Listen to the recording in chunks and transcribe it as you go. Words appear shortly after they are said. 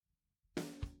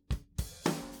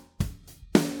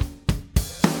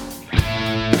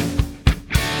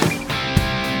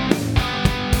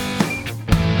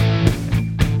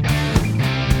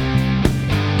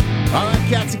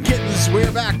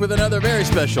with another very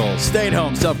special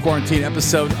stay-at-home self-quarantine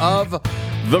episode of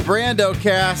the Brando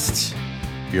Cast.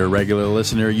 If you're a regular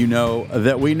listener, you know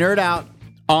that we nerd out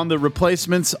on the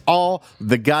replacements all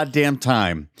the goddamn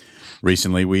time.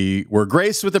 Recently, we were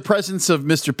graced with the presence of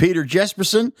Mr. Peter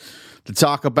Jesperson to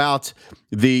talk about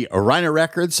the Rhino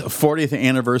Records 40th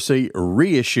anniversary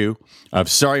reissue of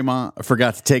Sorry Ma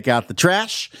Forgot to Take Out the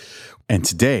Trash. And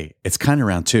today, it's kind of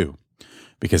round two,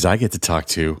 because I get to talk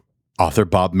to author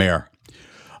Bob Mehr,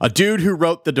 a dude who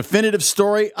wrote the definitive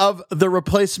story of the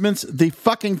replacements, the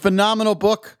fucking phenomenal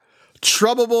book,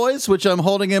 Trouble Boys, which I'm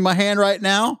holding in my hand right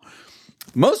now.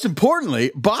 Most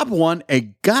importantly, Bob won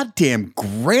a goddamn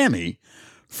Grammy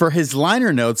for his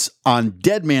liner notes on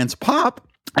Dead Man's Pop,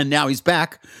 and now he's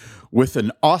back with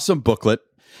an awesome booklet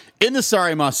in the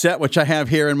Sorry Ma set, which I have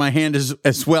here in my hand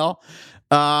as well,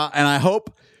 and I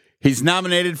hope he's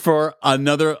nominated for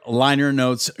another liner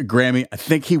notes Grammy. I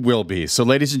think he will be. So,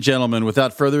 ladies and gentlemen,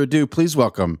 without further ado, please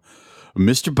welcome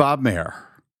Mr. Bob Mehr.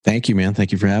 Thank you, man.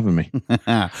 Thank you for having me.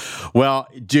 Well,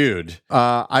 dude,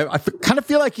 I kind of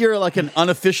feel like you're like an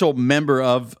unofficial member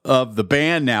of the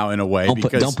band now in a way.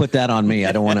 Don't put that on me.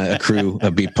 I don't want to accrue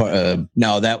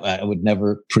no, that I would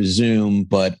never presume.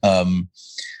 But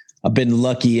I've been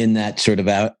lucky in that sort of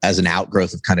as an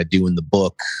outgrowth of kind of doing the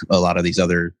book. A lot of these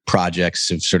other projects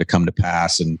have sort of come to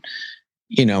pass, and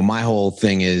my whole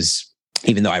thing is,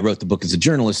 even though I wrote the book as a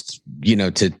journalist,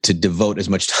 to devote as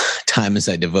much time as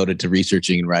I devoted to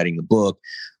researching and writing the book,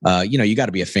 you got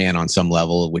to be a fan on some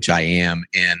level, which I am.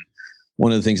 And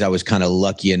one of the things I was kind of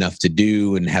lucky enough to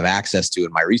do and have access to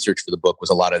in my research for the book was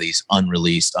a lot of these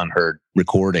unreleased, unheard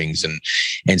recordings.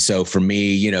 And so for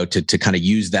me, to kind of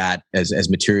use that as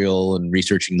material and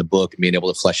researching the book and being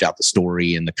able to flesh out the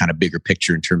story and the kind of bigger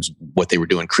picture in terms of what they were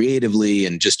doing creatively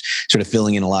and just sort of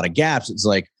filling in a lot of gaps, it's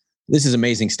like, this is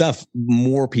amazing stuff.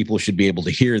 More people should be able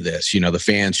to hear this. The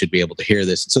fans should be able to hear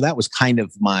this. So that was kind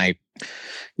of my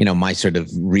sort of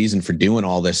reason for doing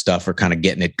all this stuff, or kind of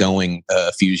getting it going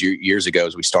a few years ago,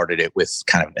 as we started it with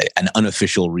kind of an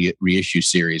unofficial reissue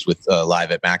series with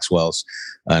Live at Maxwell's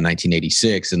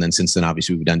 1986. And then since then,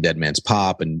 obviously, we've done Dead Man's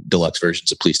Pop and deluxe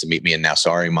versions of Pleased to Meet Me, and now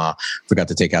Sorry Ma Forgot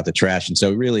to Take Out the Trash. And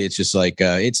so really, it's just like,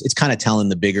 it's kind of telling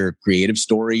the bigger creative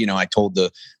story. I told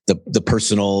the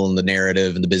personal and the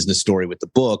narrative and the business story with the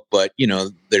book, but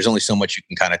there's only so much you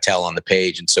can kind of tell on the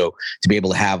page. And so to be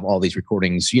able to have all these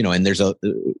recordings, and there's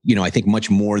I think much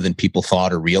more than people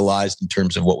thought or realized in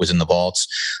terms of what was in the vaults,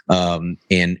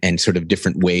 and sort of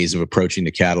different ways of approaching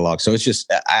the catalog. So it's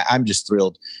just, I'm just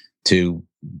thrilled to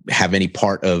have any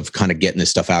part of kind of getting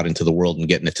this stuff out into the world and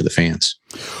getting it to the fans.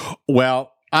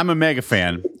 Well, I'm a mega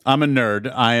fan. I'm a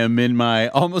nerd. I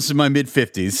am almost in my mid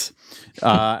 50s.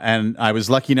 And I was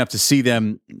lucky enough to see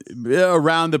them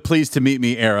around the Pleased to Meet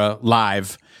Me era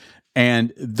live.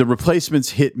 And the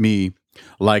replacements hit me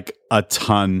like a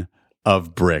ton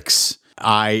of bricks.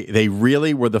 They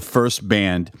really were the first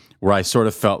band where I sort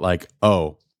of felt like,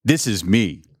 oh, this is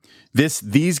me.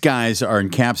 These guys are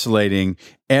encapsulating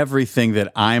everything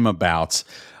that I'm about.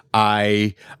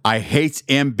 I hate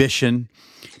ambition,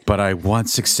 but I want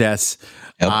success.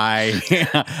 Yep.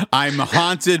 I'm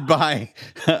haunted by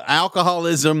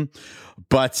alcoholism,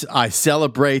 but I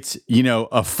celebrate,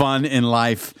 a fun in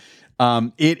life.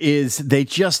 I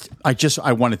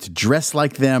wanted to dress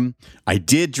like them. I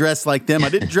did dress like them. I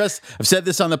didn't dress. I've said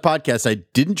this on the podcast. I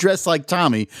didn't dress like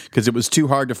Tommy because it was too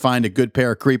hard to find a good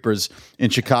pair of creepers in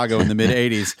Chicago in the mid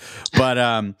 80s. But,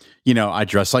 I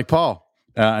dressed like Paul.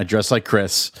 I dressed like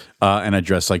Chris, and I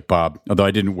dressed like Bob, although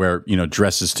I didn't wear,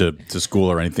 dresses to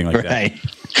school or anything like that.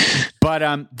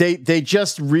 But they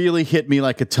just really hit me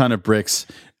like a ton of bricks.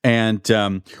 And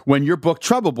when your book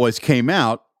Trouble Boys came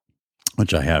out,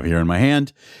 which I have here in my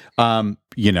hand,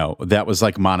 that was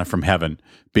like manna from heaven,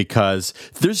 because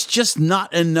there's just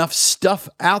not enough stuff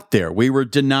out there. We were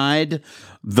denied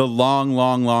the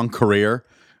long career.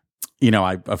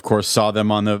 I, of course, saw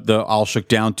them on the All Shook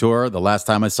Down tour. The last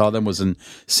time I saw them was in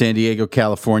San Diego,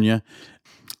 California.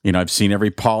 I've seen every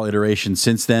Paul iteration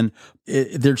since then.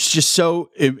 They're just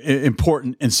so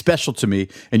important and special to me.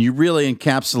 And you really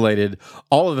encapsulated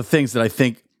all of the things that I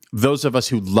think those of us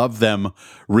who love them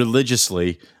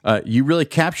religiously, you really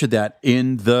captured that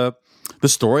in the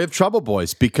story of Trouble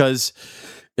Boys, because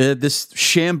this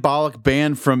shambolic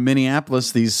band from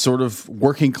Minneapolis, these sort of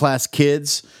working class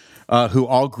kids who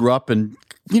all grew up in,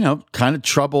 kind of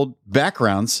troubled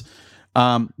backgrounds,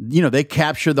 they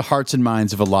capture the hearts and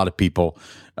minds of a lot of people.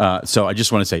 So I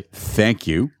just want to say thank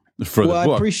you for the book.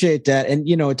 I appreciate that. And,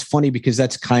 it's funny because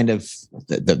that's kind of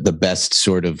the best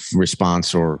sort of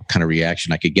response or kind of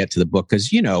reaction I could get to the book. Because,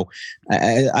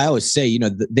 I always say,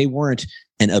 they weren't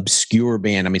an obscure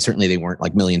band. I mean, certainly they weren't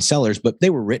like million sellers, but they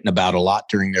were written about a lot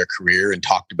during their career and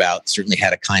talked about, certainly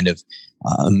had a kind of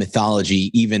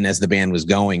mythology, even as the band was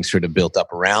going, sort of built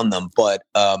up around them. But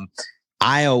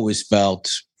I always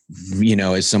felt,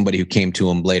 as somebody who came to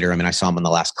them later, I mean, I saw them on the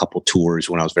last couple tours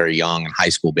when I was very young in high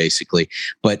school, basically.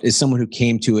 But as someone who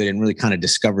came to it and really kind of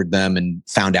discovered them and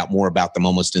found out more about them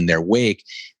almost in their wake,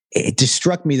 it just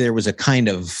struck me there was a kind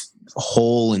of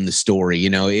hole in the story.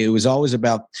 It was always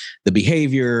about the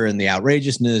behavior and the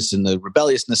outrageousness and the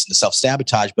rebelliousness and the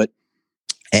self-sabotage, but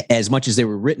as much as they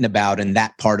were written about and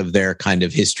that part of their kind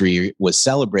of history was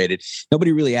celebrated,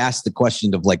 nobody really asked the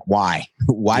question of like, why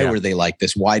were they like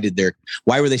this? Why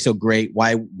were they so great?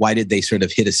 Why did they sort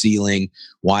of hit a ceiling?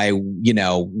 Why,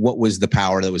 what was the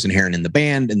power that was inherent in the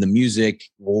band and the music?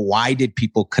 Why did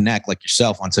people connect like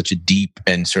yourself on such a deep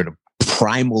and sort of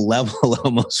primal level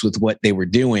almost with what they were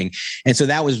doing? And so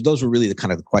those were really the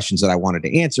kind of the questions that I wanted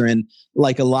to answer. And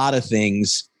like a lot of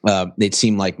things, it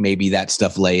seemed like maybe that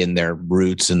stuff lay in their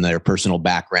roots and their personal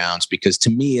backgrounds, because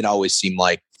to me, it always seemed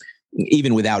like,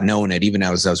 even without knowing it, even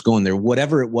as I was going there,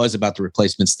 whatever it was about the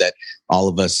Replacements that all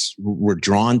of us were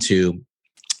drawn to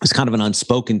was kind of an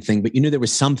unspoken thing, but there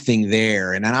was something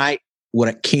there. And what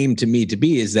it came to me to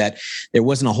be is that there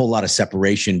wasn't a whole lot of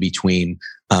separation between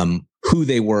who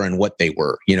they were and what they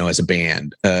were, as a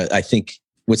band. I think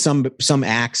with some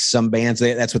acts, some bands,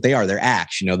 that's what they are. They're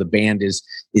acts. The band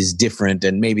is different,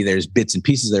 and maybe there's bits and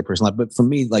pieces of their personal life. But for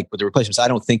me, like with the Replacements, I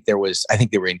think they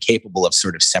were incapable of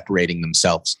sort of separating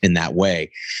themselves in that way.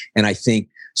 And I think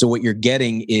so what you're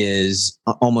getting is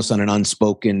almost on an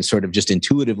unspoken sort of just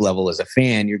intuitive level as a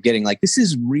fan, you're getting like, this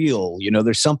is real.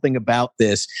 There's something about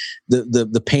this.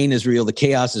 The pain is real. The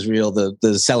chaos is real.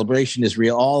 The celebration is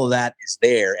real. All of that is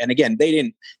there. And again,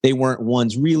 they weren't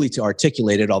ones really to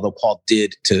articulate it, although Paul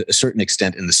did to a certain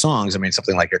extent in the songs. I mean,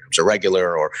 something like Here Comes a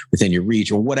Regular or Within Your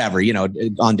Reach or whatever,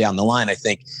 on down the line, I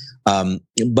think.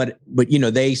 But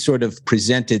they sort of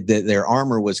presented that their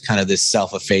armor was kind of this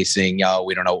self-effacing,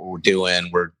 we don't know what we're doing.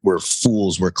 We're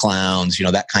fools. We're clowns,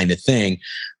 that kind of thing.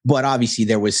 But obviously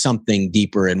there was something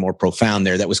deeper and more profound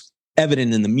there that was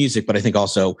evident in the music, but I think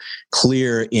also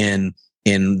clear in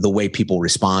the way people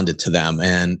responded to them.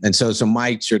 And so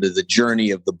my sort of the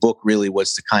journey of the book really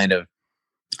was to kind of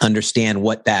understand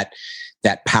what that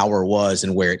power was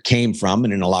and where it came from.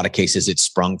 And in a lot of cases, it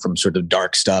sprung from sort of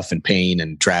dark stuff and pain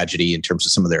and tragedy in terms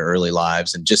of some of their early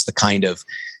lives, and just the kind of,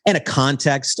 and a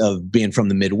context of being from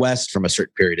the Midwest from a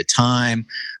certain period of time.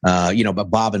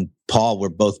 But Bob and Paul were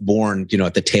both born,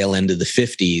 at the tail end of the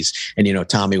 50s. And,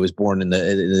 Tommy was born in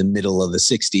the middle of the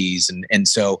 60s. And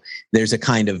so there's a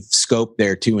kind of scope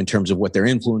there too, in terms of what their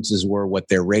influences were, what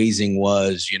their raising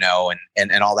was,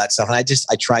 and all that stuff. And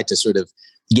I tried to sort of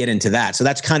get into that. So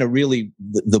that's kind of really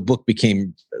the book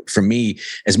became, for me,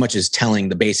 as much as telling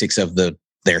the basics of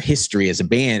their history as a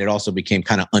band, it also became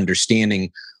kind of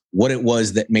understanding what it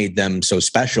was that made them so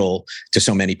special to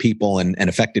so many people and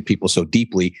affected people so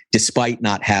deeply, despite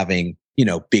not having,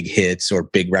 big hits or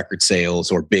big record sales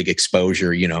or big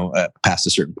exposure, past a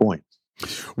certain point.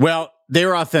 Well, they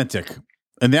were authentic.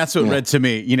 And that's what read to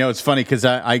me. It's funny because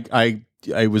I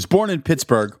was born in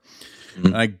Pittsburgh.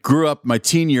 Mm-hmm. I grew up my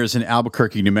teen years in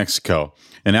Albuquerque, New Mexico.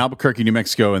 And Albuquerque, New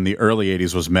Mexico in the early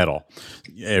 80s was metal.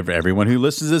 Everyone who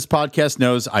listens to this podcast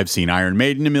knows I've seen Iron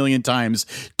Maiden a million times,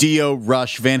 Dio,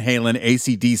 Rush, Van Halen,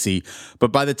 AC/DC.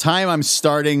 But by the time I'm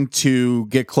starting to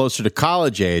get closer to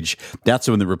college age, that's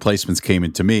when the Replacements came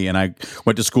into me. And I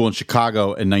went to school in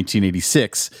Chicago in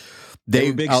 1986.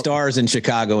 They were big stars in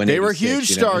Chicago, and they were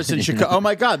huge stars in Chicago. Oh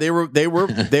my God, they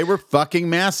were fucking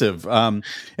massive.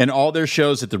 And all their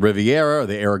shows at the Riviera,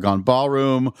 the Aragon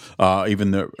Ballroom,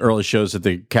 even the early shows at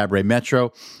the Cabaret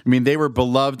Metro. I mean, they were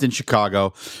beloved in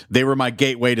Chicago. They were my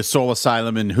gateway to Soul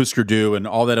Asylum and Husker Du and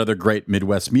all that other great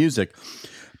Midwest music.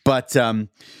 But I'm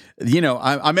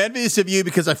envious of you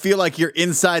because I feel like you're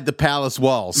inside the palace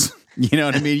walls. You know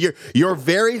what I mean? Your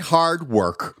very hard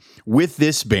work with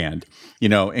this band,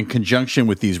 in conjunction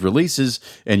with these releases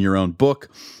and your own book.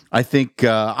 I think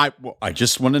I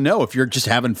just want to know if you're just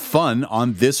having fun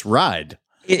on this ride.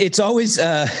 It's always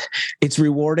it's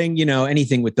rewarding.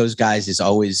 Anything with those guys is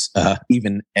always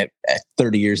even at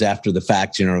 30 years after the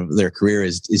fact, their career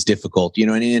is difficult,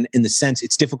 and in the sense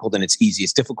it's difficult and it's easy.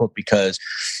 It's difficult because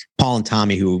Paul and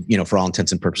Tommy, who, for all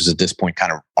intents and purposes at this point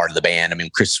kind of are the band. I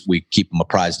mean, Chris, we keep him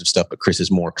apprised of stuff, but Chris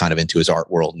is more kind of into his art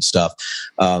world and stuff,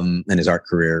 and his art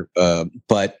career.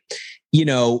 But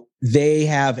they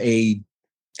have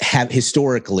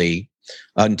historically,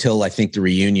 until I think the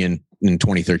reunion in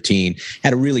 2013,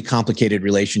 had a really complicated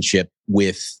relationship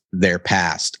with their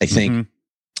past. I think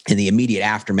in the immediate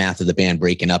aftermath of the band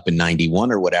breaking up in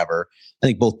 91 or whatever, I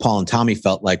think both Paul and Tommy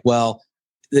felt like, well,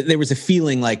 there was a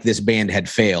feeling like this band had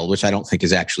failed, which I don't think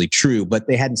is actually true, but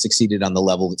they hadn't succeeded on the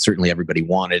level that certainly everybody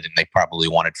wanted and they probably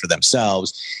wanted for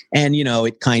themselves. And,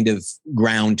 it kind of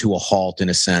ground to a halt in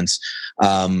a sense.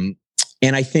 And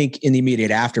I think in the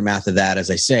immediate aftermath of that,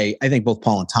 as I say, I think both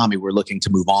Paul and Tommy were looking to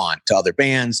move on to other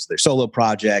bands, to their solo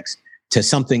projects, to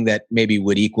something that maybe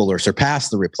would equal or surpass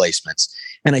the Replacements.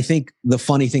 And I think the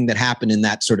funny thing that happened in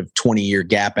that sort of 20-year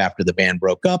gap after the band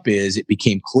broke up is it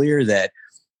became clear that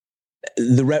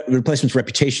the Replacements'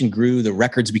 reputation grew, the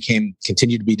records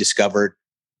continued to be discovered.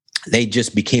 They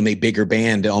just became a bigger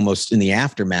band almost in the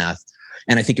aftermath.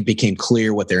 And I think it became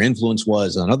clear what their influence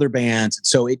was on other bands. And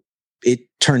so it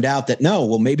turned out that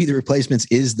maybe the Replacements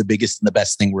is the biggest and the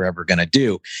best thing we're ever going to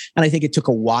do. And I think it took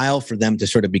a while for them to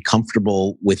sort of be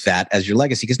comfortable with that as your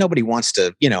legacy, because nobody wants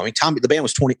to, Tommy, the band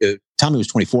was Tommy was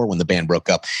 24 when the band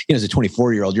broke up. As a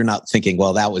 24-year-old, you're not thinking,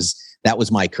 well, that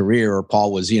was my career, or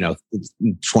Paul was,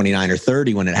 29 or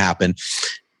 30 when it happened.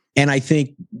 And I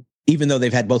think even though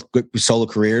they've had both good solo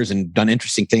careers and done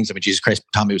interesting things, I mean, Jesus Christ,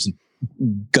 Tommy was in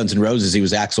Guns N' Roses. He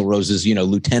was Axl Rose's,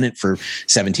 lieutenant for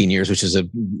 17 years, which is a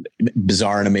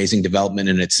bizarre and amazing development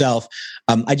in itself.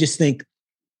 I just think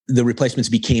the Replacements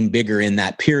became bigger in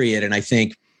that period. And I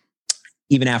think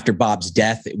even after Bob's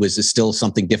death, it was still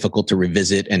something difficult to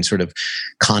revisit and sort of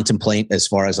contemplate as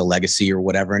far as a legacy or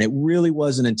whatever. And it really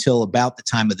wasn't until about the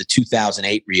time of the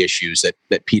 2008 reissues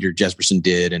that Peter Jesperson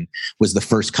did, and was the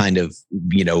first kind of,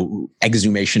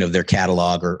 exhumation of their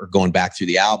catalog or going back through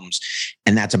the albums.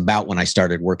 And that's about when I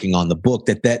started working on the book,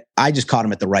 that I just caught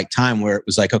him at the right time, where it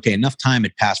was like, okay, enough time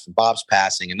had passed from Bob's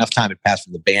passing, enough time had passed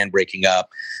from the band breaking up.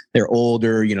 They're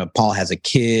older, Paul has a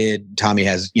kid, Tommy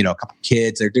has, a couple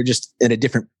kids. They're just at a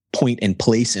different point and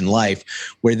place in life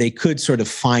where they could sort of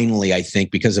finally, I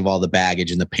think, because of all the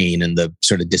baggage and the pain and the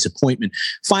sort of disappointment,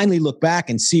 finally look back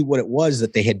and see what it was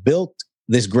that they had built,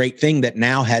 this great thing that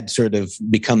now had sort of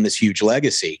become this huge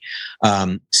legacy.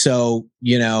 So,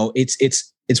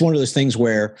 it's one of those things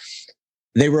where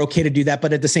they were okay to do that.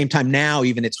 But at the same time, now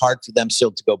even it's hard for them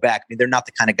still to go back. I mean, they're not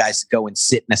the kind of guys to go and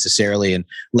sit necessarily and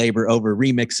labor over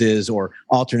remixes or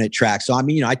alternate tracks. So, I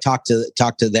mean, I talked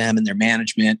to them and their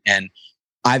management, and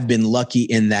I've been lucky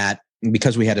in that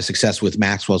because we had a success with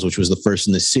Maxwell's, which was the first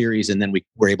in the series. And then we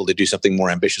were able to do something more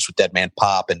ambitious with Dead Man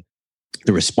Pop, and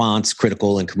the response,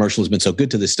 critical and commercial, has been so good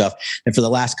to this stuff. And for the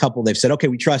last couple, they've said, okay,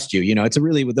 we trust you. It's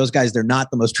really, with those guys, they're not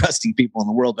the most trusting people in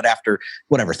the world, but after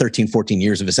 13, 14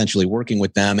 years of essentially working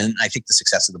with them, and I think the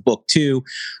success of the book too,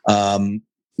 I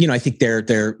think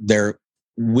they're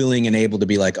willing and able to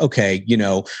be like, okay,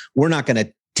 we're not going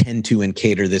to tend to and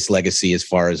cater this legacy as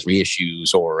far as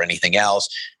reissues or anything else,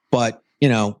 but,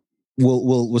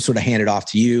 we'll sort of hand it off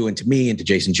to you and to me and to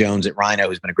Jason Jones at Rhino,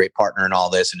 who's been a great partner in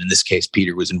all this. And in this case,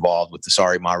 Peter was involved with the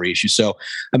Sorry Ma reissue. So,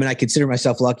 I mean, I consider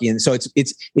myself lucky. And so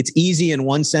it's easy in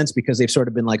one sense because they've sort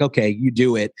of been like, okay, you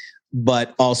do it.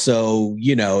 But also,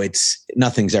 it's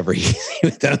nothing's ever easy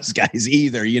with those guys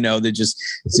either. They're just,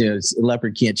 a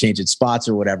leopard can't change its spots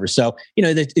or whatever. So,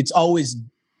 it's always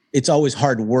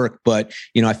hard work, but,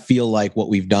 I feel like what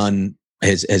we've done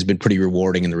has been pretty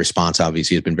rewarding, and the response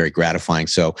obviously has been very gratifying.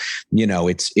 So,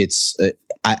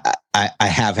 I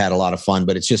have had a lot of fun,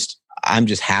 but I'm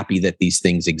just happy that these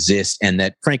things exist, and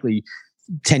that frankly,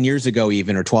 10 years ago,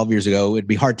 even, or 12 years ago, it'd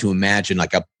be hard to imagine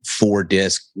like a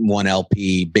 4-disc, 1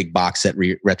 LP, big box set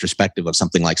retrospective of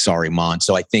something like Sorry Ma.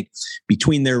 So I think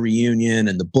between their reunion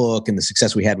and the book and the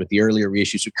success we had with the earlier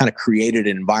reissues, we kind of created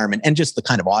an environment, and just the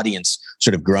kind of audience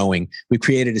sort of growing. We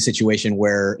created a situation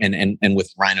where, and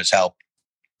with Rhino's help,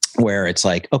 where it's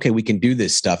like, okay, we can do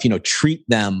this stuff, treat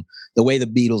them the way the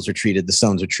Beatles are treated, the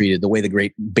Stones are treated, the way the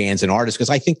great bands and artists, because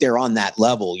I think they're on that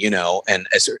level, and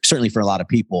certainly for a lot of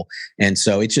people. And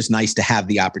so it's just nice to have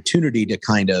the opportunity to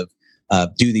kind of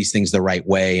do these things the right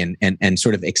way and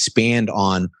sort of expand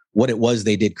on what it was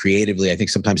they did creatively. I think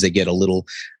sometimes they get a little,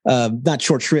 not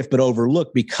short shrift, but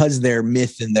overlooked because their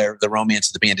myth and the romance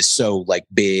of the band is so like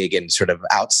big and sort of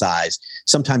outsized.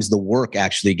 Sometimes the work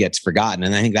actually gets forgotten.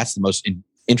 And I think that's the most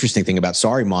interesting thing about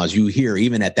Sorry Ma is you hear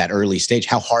even at that early stage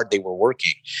how hard they were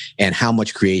working and how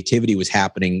much creativity was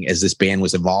happening as this band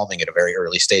was evolving at a very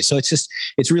early stage. So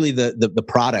it's really the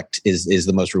product is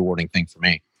the most rewarding thing for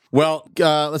me. Well,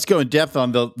 let's go in depth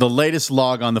on the latest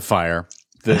Log on the Fire.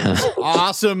 The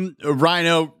awesome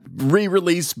Rhino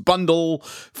re-release bundle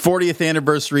 40th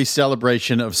anniversary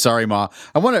celebration of Sorry Ma.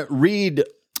 I want to read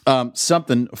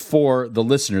something for the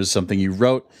listeners, something you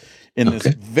wrote in this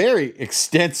very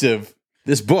extensive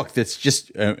this book that's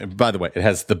just, by the way, it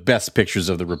has the best pictures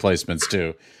of the Replacements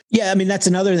too. Yeah, I mean, that's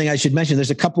another thing I should mention.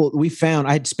 There's a couple we found.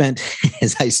 I'd spent,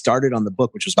 as I started on the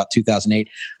book, which was about 2008,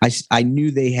 I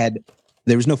knew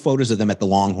there was no photos of them at the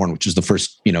Longhorn, which was the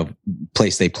first,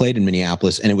 place they played in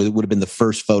Minneapolis. And it would have been the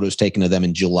first photos taken of them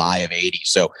in July of 80.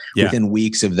 So within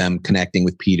weeks of them connecting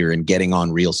with Peter and getting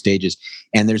on real stages.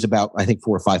 And there's about, I think,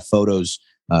 4 or 5 photos,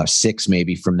 6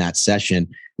 maybe from that session.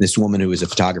 This woman who was a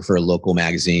photographer, a local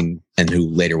magazine, and who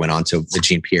later went on to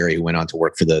Jean Pierre, who went on to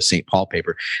work for the St. Paul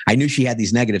paper. I knew she had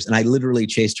these negatives, and I literally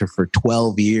chased her for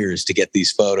 12 years to get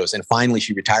these photos. And finally,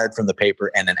 she retired from the paper.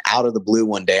 And then out of the blue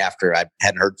one day, after I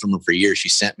hadn't heard from her for years, she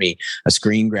sent me a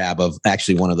screen grab of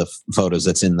actually one of the photos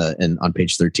that's on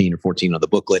page 13 or 14 of the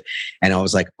booklet. And I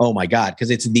was like, oh my God, because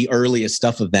it's the earliest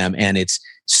stuff of them. And it's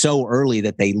so early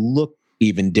that they look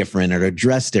even different or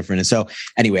dressed different. And so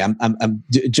anyway, I'm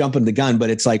jumping the gun, but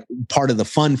it's like part of the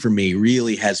fun for me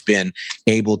really has been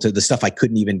able to, the stuff I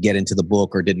couldn't even get into the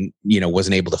book or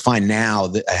wasn't able to find. Now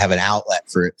that I have an outlet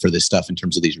for this stuff in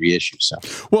terms of these reissues. So,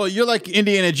 well, you're like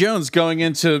Indiana Jones going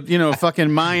into, a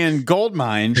fucking Mayan gold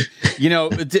mine,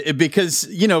 because,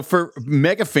 for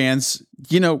mega fans,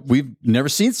 we've never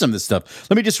seen some of this stuff.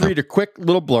 Let me just read a quick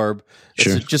little blurb.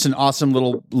 Sure. It's just an awesome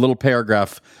little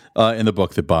paragraph in the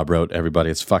book that Bob wrote, everybody.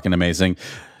 It's fucking amazing.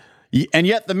 And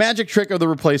yet the magic trick of the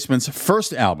Replacements'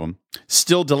 first album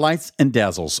still delights and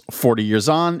dazzles. 40 years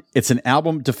on, it's an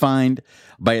album defined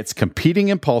by its competing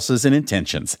impulses and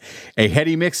intentions. A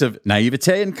heady mix of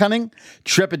naivete and cunning,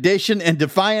 trepidation and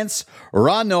defiance,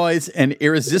 raw noise and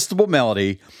irresistible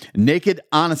melody, naked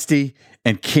honesty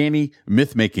and canny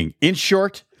myth-making. In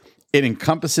short, it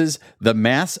encompasses the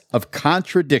mass of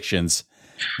contradictions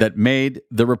that made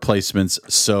the Replacements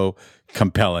so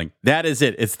compelling. That is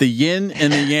it. It's the yin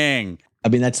and the yang. I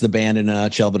mean, that's the band in a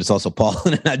nutshell, but it's also Paul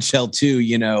in a nutshell too.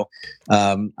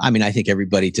 I think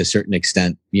everybody to a certain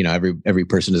extent, every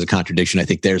person is a contradiction. I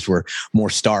think theirs were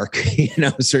more stark,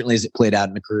 certainly as it played out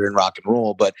in a career in rock and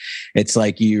roll. But it's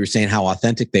like you were saying how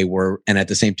authentic they were. And at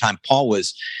the same time, Paul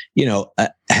was,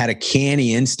 had a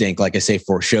canny instinct, like I say,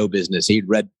 for show business. He'd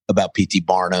read about P.T.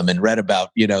 Barnum and read about,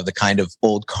 the kind of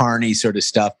old carny sort of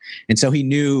stuff. And so he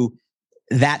knew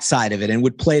that side of it and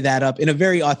would play that up in a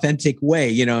very authentic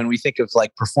way, and we think of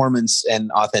like performance and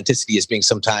authenticity as being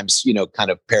sometimes, kind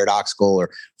of paradoxical or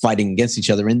fighting against each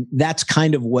other. And that's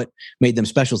kind of what made them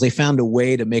special. They found a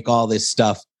way to make all this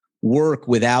stuff work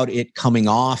without it coming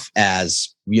off as,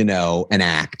 an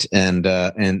act.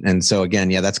 And so again,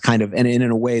 that's kind of, and in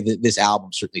a way that this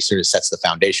album certainly sort of sets the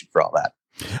foundation for all that.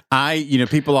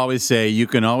 People always say you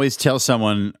can always tell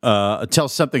something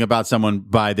about someone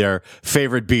by their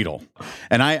favorite Beatle.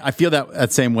 And I feel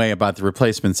that same way about the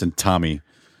Replacements and Tommy.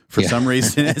 For some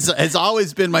reason, it's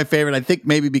always been my favorite. I think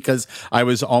maybe because I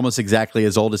was almost exactly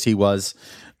as old as he was.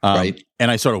 Right. And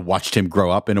I sort of watched him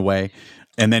grow up in a way.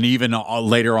 And then even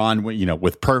later on,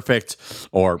 with Perfect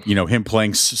or, him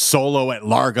playing solo at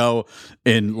Largo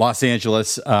in Los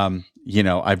Angeles,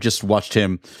 I've just watched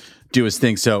him do his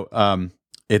thing. So,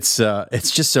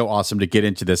 it's just so awesome to get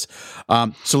into this.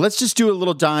 So let's just do a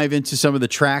little dive into some of the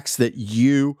tracks that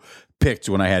you picked.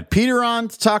 When I had Peter on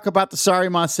to talk about the Sorry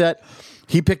Ma set,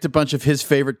 he picked a bunch of his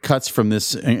favorite cuts from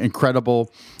this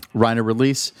incredible Rhino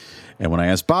release. And when I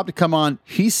asked Bob to come on,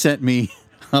 he sent me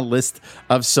a list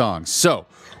of songs. So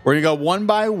we're going to go one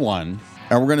by one,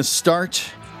 and we're going to start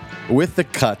with the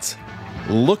cut,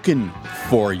 Looking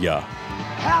For Ya.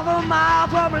 Half a mile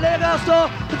from a liquor store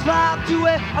to drive to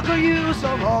it. I could use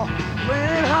some more.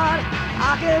 When honey,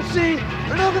 I can see.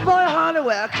 Looking for you, honey,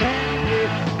 where I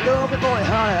can be. Looking for you,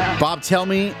 honey. Bob, tell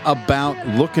me about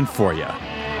Looking For Ya.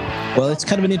 Well, it's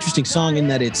kind of an interesting song in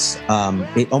that it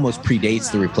almost predates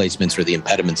the Replacements or the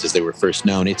Impediments as they were first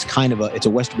known. It's kind of it's a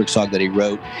Westerberg song that he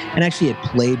wrote and actually had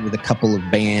played with a couple of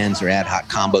bands or ad hoc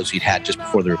combos he'd had just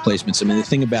before the Replacements. I mean, the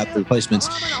thing about the Replacements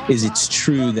is it's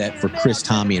true that for Chris,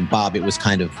 Tommy, and Bob, it was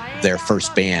kind of their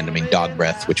first band. I mean, Dog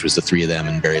Breath, which was the three of them,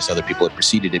 and various other people had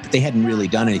preceded it, but they hadn't really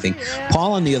done anything.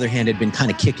 Paul, on the other hand, had been kind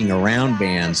of kicking around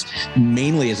bands,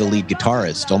 mainly as a lead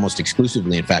guitarist, almost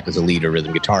exclusively, in fact, as a lead or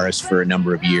rhythm guitarist for a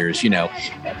number of years.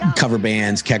 Cover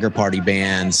bands, kegger party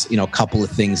bands, a couple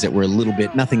of things that were a little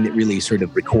bit, nothing that really sort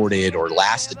of recorded or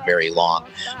lasted very long.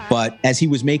 But as he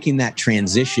was making that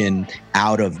transition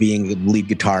out of being the lead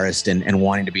guitarist and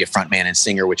wanting to be a frontman and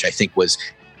singer, which I think was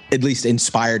at least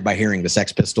inspired by hearing the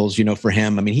Sex Pistols, for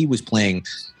him, I mean, he was playing.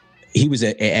 He was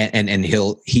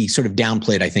he sort of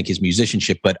downplayed, I think, his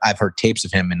musicianship, but I've heard tapes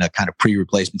of him in a kind of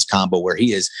pre-Replacements combo where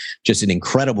he is just an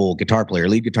incredible guitar player,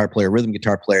 lead guitar player, rhythm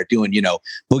guitar player, doing,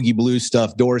 boogie blues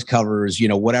stuff, Doors covers,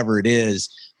 whatever it is,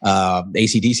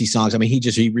 AC/DC songs. I mean,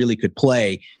 he really could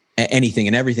play. anything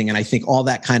and everything. And I think all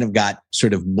that kind of got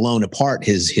sort of blown apart,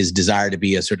 his desire to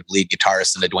be a sort of lead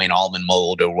guitarist in the Duane Allman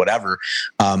mold or whatever,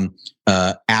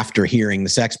 after hearing the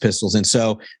Sex Pistols. And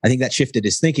so I think that shifted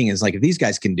his thinking. Is like, if these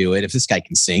guys can do it, if this guy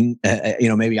can sing,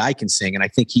 maybe I can sing. And I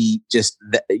think he just,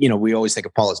 we always think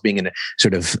of Paul as being a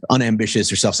sort of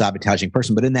unambitious or self-sabotaging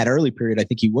person. But in that early period, I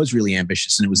think he was really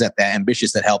ambitious. And it was that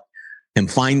ambitious that helped him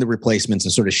find the replacements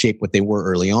and sort of shape what they were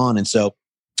early on. And so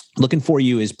Looking For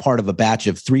You is part of a batch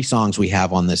of 3 songs we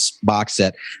have on this box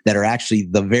set that are actually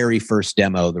the very first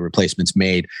demo the Replacements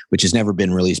made, which has never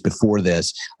been released before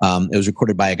this. It was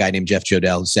recorded by a guy named Jeff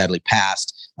Jodell, who sadly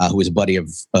passed, who was a buddy of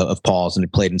Paul's and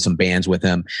had played in some bands with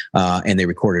him. And they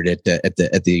recorded it at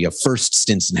the first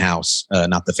Stinson house,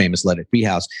 not the famous Let It Be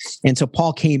house. And so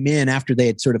Paul came in after they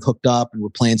had sort of hooked up and were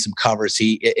playing some covers.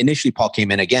 Initially Paul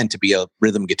came in again to be a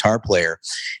rhythm guitar player.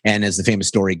 And as the famous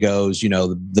story goes,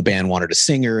 the band wanted a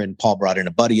singer, and Paul brought in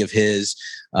a buddy of his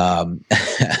to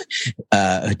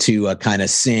kind of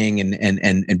sing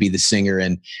and be the singer.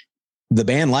 And the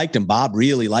band liked him. Bob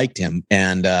really liked him.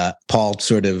 And Paul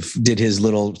sort of did his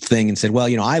little thing and said, well,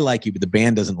 I like you, but the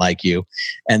band doesn't like you.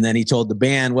 And then he told the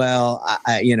band, well,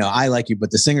 I like you, but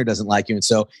the singer doesn't like you. And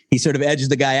so he sort of edged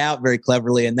the guy out very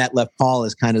cleverly. And that left Paul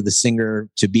as kind of the singer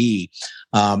to be.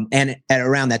 And at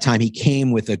around that time, he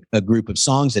came with a group of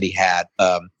songs that he had,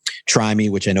 Try Me,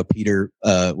 which I know Peter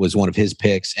was one of his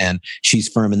picks, and She's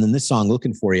Firm. And then this song,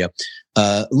 Looking For You.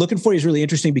 Looking For You is really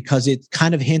interesting because it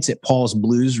kind of hints at Paul's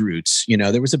blues roots.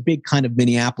 There was a big kind of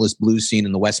Minneapolis blues scene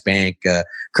in the West Bank,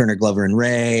 Kerner, Glover, and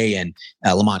Ray, and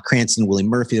Lamont Cranston, Willie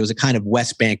Murphy. There was a kind of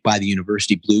West Bank by the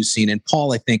university blues scene. And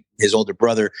Paul, I think his older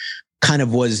brother, kind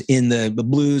of was in the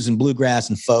blues and bluegrass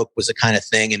and folk was a kind of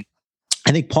thing. And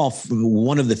I think Paul,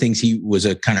 one of the things he was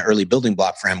a kind of early building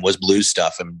block for him was blues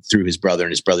stuff, and through his brother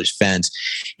and his brother's Fence.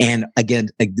 And again,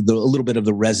 a little bit of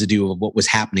the residue of what was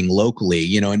happening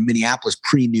locally. In Minneapolis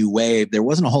pre-New Wave, there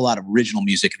wasn't a whole lot of original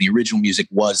music. And the original music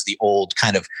was the old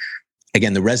kind of,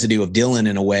 again, the residue of Dylan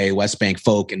in a way, West Bank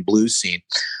folk and blues scene.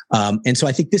 And so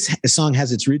I think this song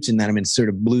has its roots in that. I mean, it's sort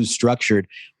of blues structured,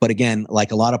 but again,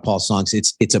 like a lot of Paul's songs,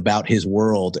 it's about his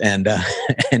world and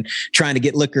trying to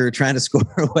get liquor, trying to score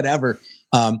or whatever.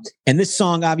 And this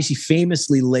song, obviously,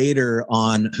 famously later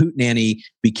on Hootenanny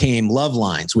became Love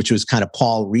Lines, which was kind of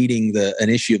Paul reading an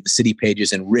issue of the City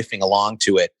Pages and riffing along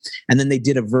to it. And then they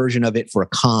did a version of it for a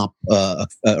comp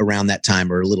around that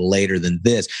time or a little later than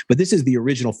this. But this is the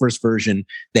original first version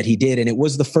that he did. And it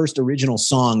was the first original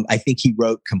song I think he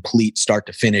wrote complete start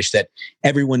to finish that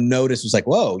everyone noticed was like,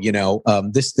 whoa,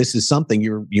 this is something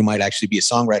you might actually be a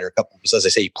songwriter. As I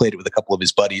say, he played it with a couple of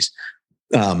his buddies.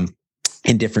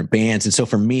 In different bands. And so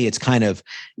for me, it's kind of,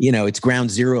 it's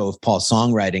ground zero of Paul's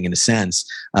songwriting in a sense.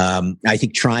 I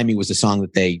think Try Me was a song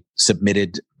that they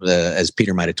submitted, as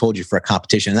Peter might have told you, for a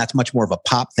competition. And that's much more of a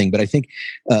pop thing. But I think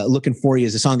Looking For You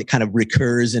is a song that kind of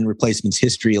recurs in Replacement's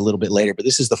history a little bit later. But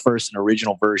this is the first and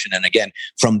original version. And again,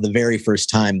 from the very first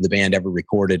time the band ever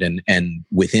recorded and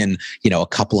within, a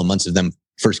couple of months of them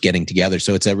first getting together.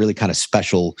 So it's a really kind of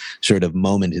special sort of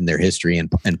moment in their history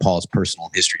and Paul's personal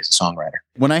history as a songwriter.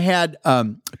 When I had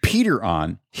Peter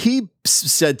on, he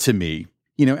said to me,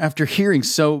 after hearing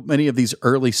so many of these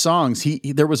early songs,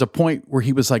 there was a point where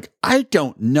he was like, I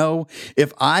don't know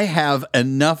if I have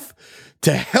enough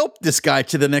to help this guy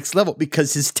to the next level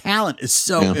because his talent is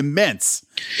so immense.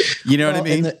 You know what I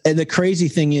mean? And the crazy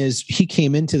thing is he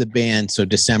came into the band, so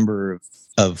December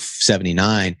of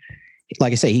 79.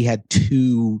 Like I say, he had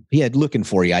Looking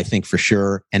For You, I think, for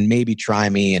sure, and maybe Try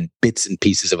Me and bits and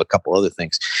pieces of a couple other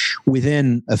things.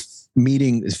 Within a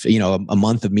meeting, a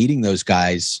month of meeting those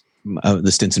guys,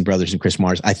 the Stinson brothers and Chris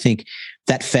Mars, I think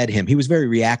that fed him. He was very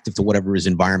reactive to whatever his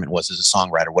environment was as a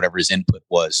songwriter, whatever his input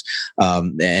was.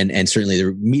 And certainly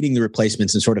meeting the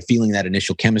Replacements and sort of feeling that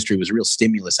initial chemistry was a real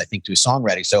stimulus, I think, to his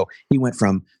songwriting. So he went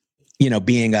from,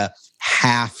 being a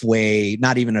halfway,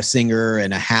 not even a singer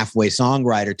and a halfway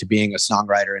songwriter to being a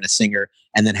songwriter and a singer,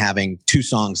 and then having 2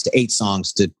 songs to 8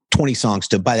 songs to 20 songs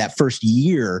to by that first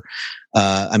year.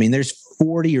 There's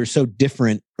 40 or so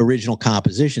different original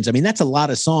compositions. That's a lot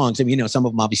of songs. Some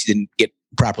of them obviously didn't get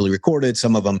properly recorded.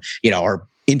 Some of them, are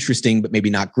interesting, but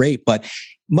maybe not great. But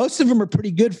most of them are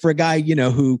pretty good for a guy,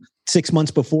 who 6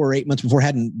 months before or 8 months before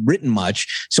hadn't written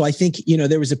much. So I think,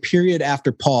 there was a period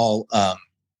after Paul,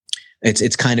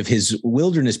 it's kind of his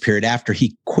wilderness period after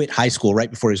he quit high school right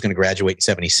before he was going to graduate in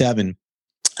 77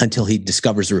 until he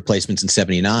discovers the Replacements in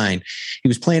 79. He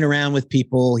was playing around with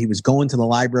people. He was going to the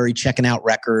library, checking out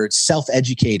records,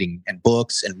 self-educating and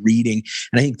books and reading.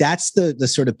 And I think that's the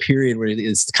sort of period where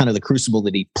it's kind of the crucible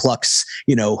that he plucks,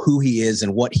 who he is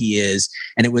and what he is.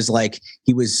 And it was like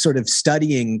he was sort of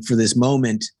studying for this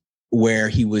moment where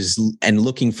he was and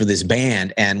looking for this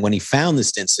band. And when he found the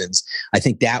Stinsons, I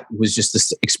think that was just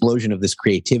this explosion of this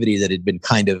creativity that had been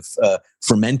kind of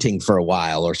fermenting for a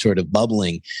while, or sort of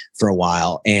bubbling for a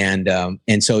while. And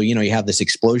so, you know, you have this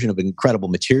explosion of incredible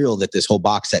material that this whole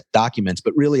box set documents.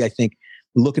 But really, I think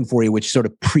Looking For You, which sort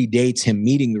of predates him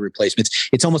meeting the Replacements,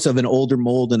 it's almost of an older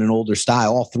mold and an older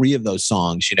style. All three of those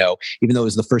songs, you know, even though it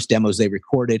was the first demos they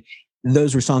recorded,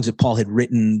 those were songs that Paul had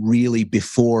written really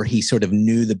before he sort of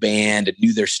knew the band and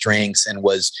knew their strengths and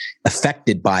was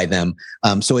affected by them.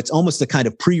 So it's almost a kind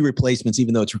of pre-Replacements,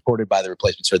 even though it's recorded by the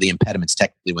Replacements, or the Impediments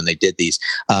technically when they did these.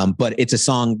 But it's a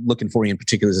song, Looking For You in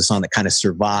particular, is a song that kind of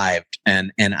survived.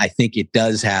 And I think it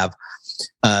does have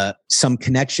some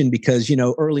connection because, you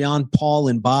know, early on, Paul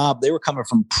and Bob, they were coming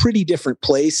from pretty different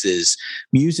places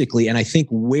musically. And I think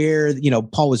where, you know,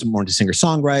 Paul was more into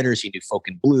singer-songwriters, he knew folk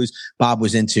and blues. Bob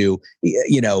was into,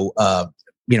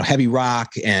 heavy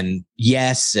rock and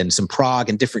Yes and some prog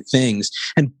and different things.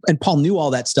 And Paul knew all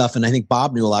that stuff. And I think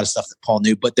Bob knew a lot of stuff that Paul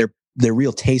knew, but their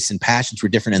real tastes and passions were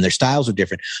different and their styles were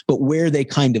different. But where they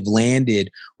kind of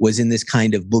landed was in this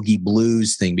kind of boogie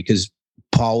blues thing, because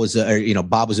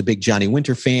Bob was a big Johnny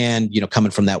Winter fan, you know,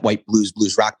 coming from that white blues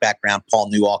rock background. Paul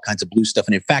knew all kinds of blues stuff.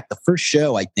 And in fact, the first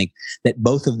show I think that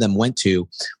both of them went to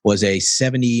was a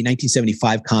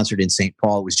 1975 concert in St.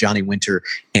 Paul. It was Johnny Winter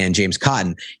and James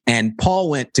Cotton. And Paul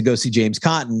went to go see James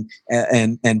Cotton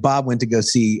and Bob went to go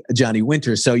see Johnny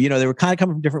Winter. So, you know, they were kind of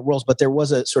coming from different worlds, but there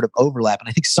was a sort of overlap. And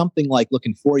I think something like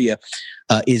Looking For You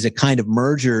is a kind of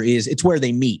merger, it's where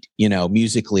they meet, you know,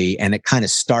 musically. And it kind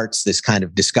of starts this kind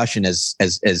of discussion as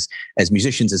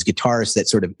musicians, as guitarists, that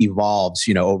sort of evolves,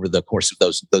 you know, over the course of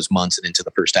those months and into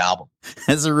the first album.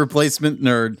 As a Replacement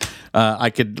nerd, I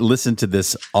could listen to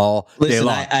this all day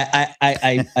long.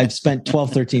 I've spent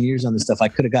 12, 13 years on this stuff. I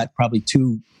could have got probably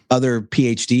 2 other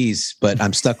PhDs, but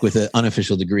I'm stuck with an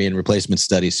unofficial degree in replacement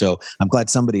studies. So I'm glad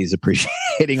somebody's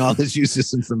appreciating all this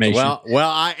useless information. Well,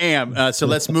 I am. So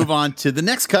let's move on to the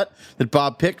next cut that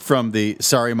Bob picked from the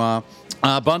Sorry Ma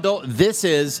bundle. This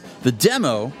is the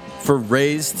demo for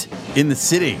Raised in the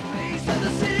City.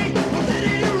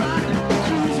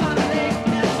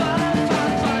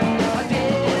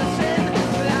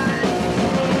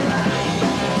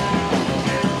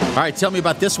 All right, tell me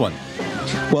about this one.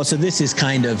 Well, so this is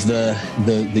kind of the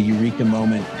eureka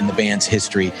moment in the band's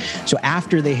history. So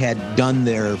after they had done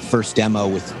their first demo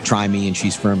with Try Me and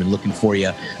She's Firm and Looking For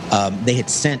You, they had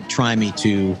sent Try Me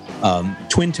to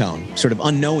Twin Tone, sort of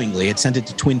unknowingly. Had sent it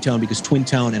to Twin Tone because Twin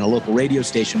Tone and a local radio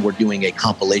station were doing a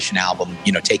compilation album,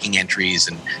 you know, taking entries,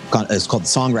 and it's called the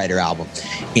Songwriter Album.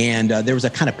 And there was a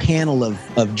kind of panel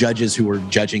of judges who were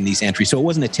judging these entries. So it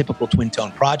wasn't a typical Twin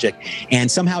Tone project.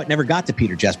 And somehow it never got to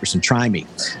Peter Jesperson, Try Me,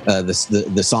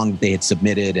 the song that they had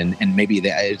submitted, and maybe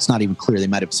it's not even clear, they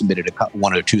might have submitted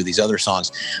one or two of these other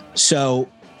songs. So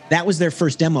that was their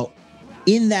first demo.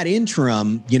 In that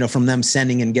interim, you know, from them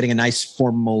sending and getting a nice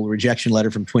formal rejection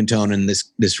letter from Twin Tone and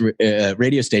this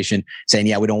radio station saying,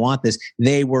 yeah, we don't want this,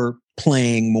 they were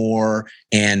playing more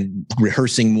and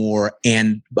rehearsing more.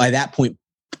 And by that point,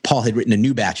 Paul had written a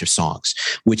new batch of songs,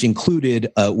 which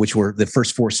included, which were the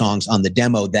first 4 songs on the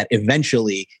demo that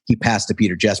eventually he passed to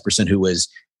Peter Jesperson, who was,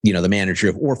 you know, the manager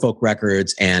of Orfolk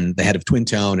Records and the head of Twin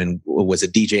Tone, and was a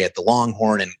DJ at the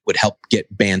Longhorn and would help get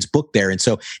bands booked there. And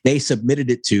so they submitted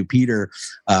it to Peter,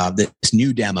 this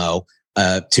new demo,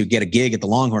 to get a gig at the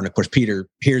Longhorn. Of course, Peter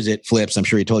hears it, flips. I'm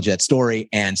sure he told you that story,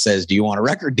 and says, "Do you want a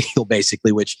record deal?"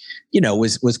 Basically, which, you know,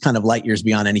 was kind of light years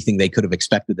beyond anything they could have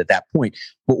expected at that point.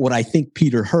 But what I think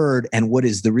Peter heard, and what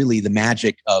is really the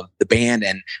magic of the band,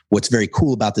 and what's very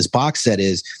cool about this box set,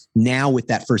 is now with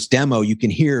that first demo, you can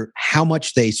hear how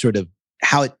much they sort of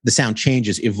the sound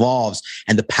changes, evolves,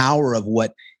 and the power of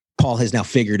what Paul has now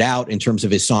figured out in terms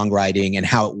of his songwriting and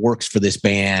how it works for this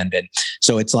band. And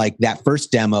so it's like that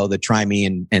first demo, the Try Me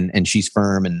and She's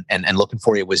Firm and Looking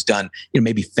For You, was done, you know,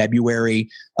 maybe February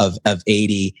of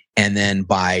 80. And then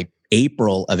by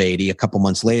April of 80, a couple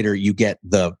months later, you get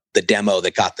the demo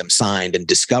that got them signed and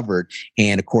discovered.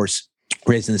 And of course,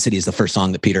 Raised in the City is the first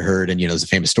song that Peter heard. And, you know, there's a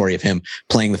famous story of him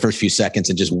playing the first few seconds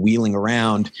and just wheeling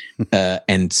around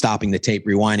and stopping the tape,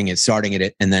 rewinding it, starting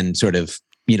it, and then sort of,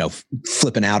 you know,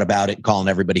 flipping out about it, calling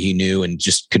everybody he knew and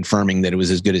just confirming that it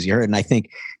was as good as he heard. And I think,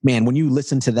 man, when you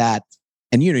listen to that,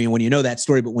 and, you know, when you know that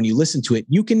story, but when you listen to it,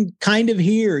 you can kind of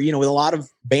hear, you know, with a lot of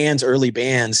bands, early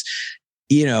bands,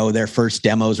 you know, their first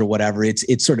demos or whatever,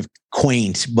 it's sort of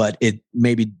quaint, but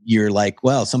maybe you're like,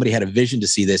 well, somebody had a vision to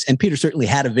see this. And Peter certainly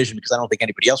had a vision, because I don't think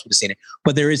anybody else would have seen it.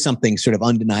 But there is something sort of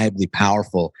undeniably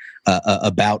powerful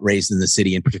about Raised in the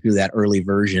City, and particularly that early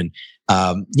version.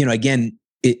 You know, again,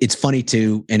 it's funny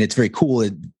and it's very cool.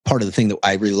 part of the thing that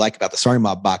I really like about the Sorry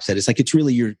Mob box set is like, it's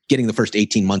really, you're getting the first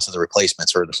 18 months of the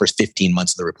Replacements or the first 15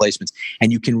 months of the Replacements.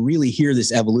 And you can really hear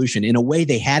this evolution. In a way,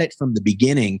 they had it from the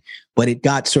beginning, but it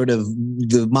got sort of,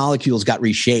 the molecules got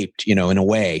reshaped, in a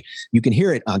way. You can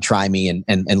hear it on Try Me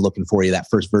and Looking For You, that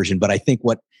first version. But I think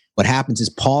what happens is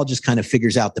Paul just kind of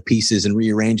figures out the pieces and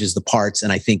rearranges the parts.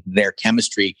 And I think their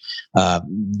chemistry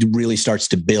really starts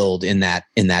to build in that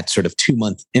sort of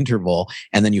 2-month interval.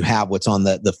 And then you have what's on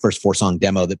the first 4-song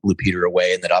demo that blew Peter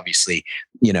away. And that obviously,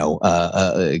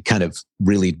 kind of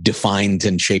really defined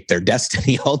and shaped their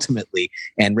destiny ultimately,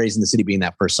 and Raising the City being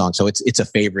that first song. So it's a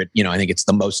favorite, I think it's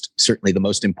certainly the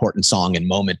most important song and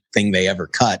moment thing they ever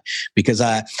cut, because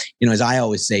as I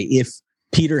always say, if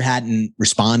Peter hadn't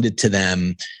responded to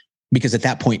them, because at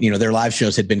that point, their live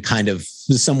shows had been kind of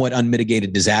somewhat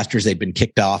unmitigated disasters. They'd been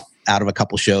kicked out of a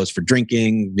couple shows for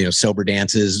drinking, sober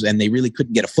dances, and they really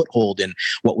couldn't get a foothold in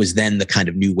what was then the kind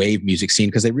of new wave music scene,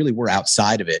 because they really were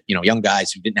outside of it, young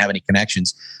guys who didn't have any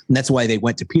connections. And that's why they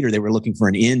went to Peter. They were looking for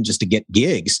an in just to get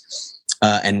gigs.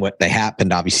 And what they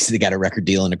happened, obviously, they got a record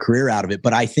deal and a career out of it.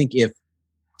 But I think if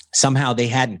somehow they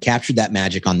hadn't captured that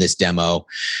magic on this demo,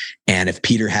 and if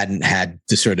Peter hadn't had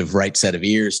the sort of right set of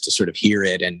ears to sort of hear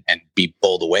it and be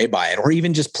bowled away by it, or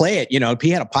even just play it, if he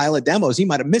had a pile of demos, he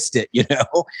might have missed it,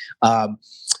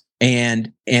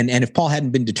 and if Paul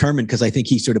hadn't been determined, because I think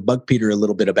he sort of bugged Peter a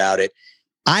little bit about it,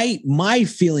 my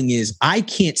feeling is I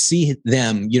can't see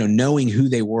them, knowing who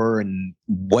they were and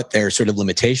what their sort of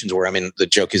limitations were. I mean, the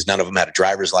joke is none of them had a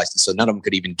driver's license, so none of them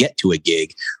could even get to a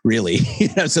gig, really.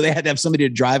 So they had to have somebody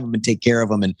to drive them and take care of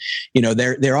them. And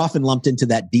they're often lumped into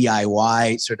that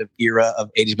DIY sort of era of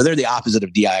 80s, but they're the opposite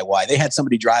of DIY. They had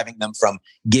somebody driving them from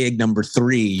gig number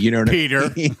 3. Peter.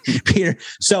 I mean? Peter.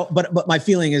 So, but my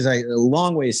feeling is, a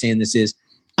long way of saying this is,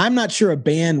 I'm not sure a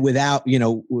band without,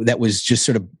 that was just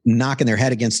sort of knocking their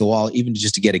head against the wall, even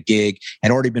just to get a gig,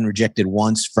 had already been rejected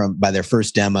once by their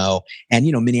first demo. And,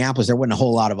 Minneapolis, there wasn't a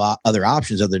whole lot of other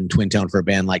options other than Twin Tone for a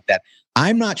band like that.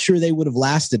 I'm not sure they would have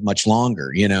lasted much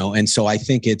longer, And so I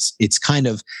think it's kind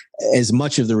of, as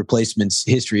much of the Replacements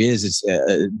history is, it's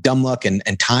dumb luck and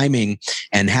timing,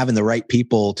 and having the right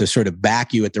people to sort of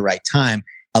back you at the right time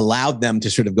allowed them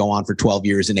to sort of go on for 12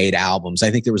 years and 8 albums.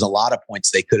 I think there was a lot of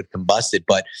points they could have combusted,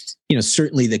 but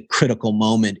certainly the critical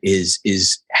moment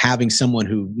is having someone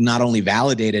who not only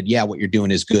validated, what you're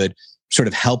doing is good, sort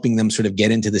of helping them sort of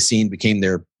get into the scene, became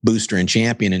their booster and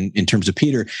champion in terms of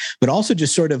Peter, but also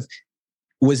just sort of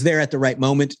was there at the right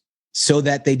moment so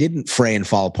that they didn't fray and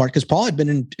fall apart. Because Paul had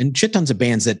been in shit tons of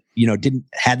bands that, didn't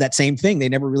had that same thing. They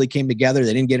never really came together.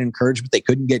 They didn't get encouragement. They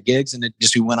couldn't get gigs, and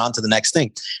we went on to the next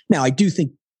thing. Now, I do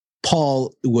think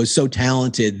Paul was so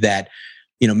talented that,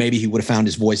 maybe he would have found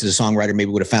his voice as a songwriter, maybe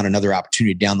would have found another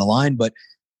opportunity down the line. But,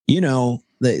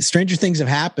 the stranger things have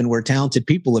happened where talented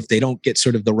people, if they don't get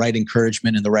sort of the right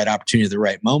encouragement and the right opportunity at the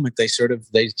right moment, they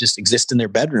just exist in their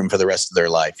bedroom for the rest of their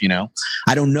life.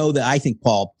 I don't know that I think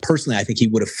Paul personally, I think he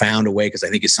would have found a way, because I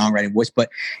think his songwriting voice, but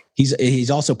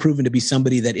he's also proven to be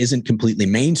somebody that isn't completely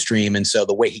mainstream. And so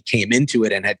the way he came into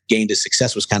it and had gained his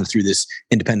success was kind of through this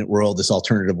independent world, this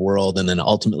alternative world, and then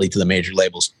ultimately to the major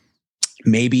labels.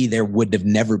 Maybe there would have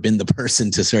never been the person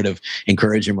to sort of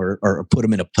encourage him or put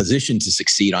him in a position to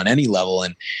succeed on any level.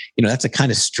 And, that's a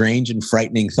kind of strange and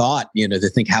frightening thought, to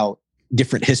think how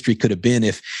different history could have been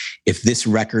if this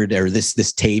record or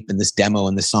this tape and this demo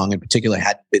and this song in particular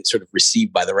hadn't been sort of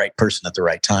received by the right person at the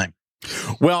right time.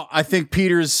 Well, I think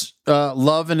Peter's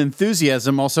love and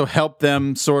enthusiasm also helped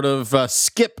them sort of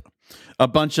skip a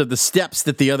bunch of the steps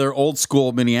that the other old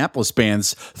school Minneapolis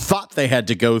bands thought they had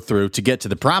to go through to get to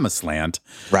the promised land.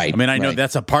 Right. I mean, I know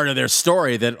that's a part of their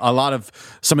story, that a lot of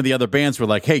some of the other bands were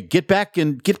like, hey, get back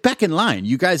in line.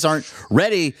 You guys aren't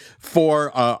ready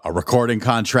for a recording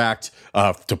contract,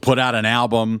 to put out an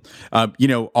album.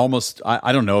 Almost,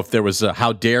 I don't know if there was a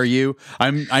How Dare You.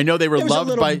 I know they were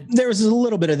loved by. There was a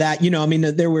little bit of that, I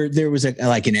mean, there was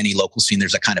like in any local scene,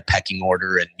 there's a kind of pecking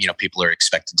order, and, people are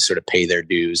expected to sort of pay their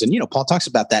dues. And, Paul talks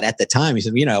about that at the time. He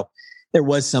said, there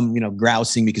was some,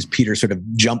 grousing because Peter sort of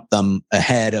jumped them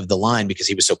ahead of the line because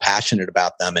he was so passionate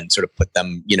about them and sort of put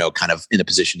them, kind of in a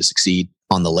position to succeed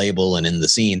on the label and in the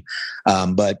scene.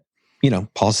 But,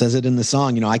 Paul says it in the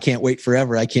song, I can't wait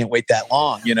forever. I can't wait that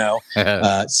long, they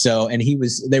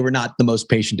were not the most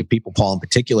patient of people, Paul in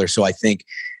particular. So I think,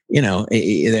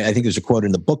 I think there's a quote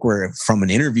in the book where, from an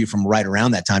interview from right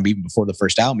around that time, even before the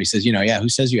first album, he says, who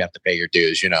says you have to pay your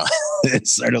dues?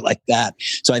 It's sort of like that.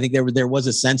 So I think there was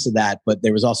a sense of that, but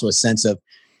there was also a sense of,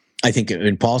 I think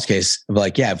in Paul's case, of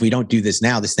like, if we don't do this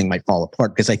now, this thing might fall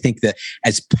apart. Because I think that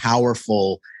as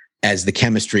powerful as the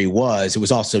chemistry was, it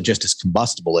was also just as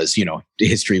combustible as,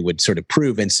 history would sort of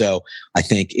prove. And so I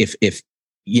think if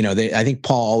I think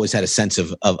Paul always had a sense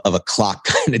of a clock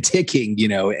kind of ticking,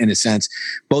 in a sense,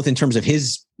 both in terms of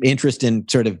his interest in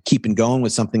sort of keeping going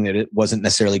with something that it wasn't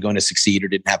necessarily going to succeed or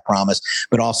didn't have promise,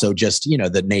 but also just,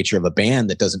 the nature of a band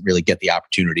that doesn't really get the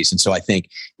opportunities. And so I think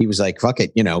he was like, fuck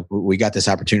it, we got this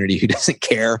opportunity. Who doesn't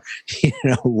care,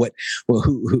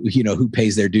 who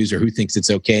pays their dues or who thinks it's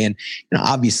okay. And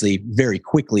obviously very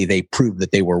quickly they proved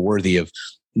that they were worthy of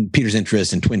Peter's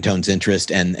interest and Twin Tone's interest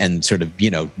and sort of,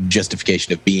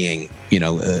 justification of being,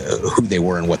 who they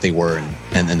were and what they were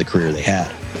and the career they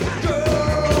had.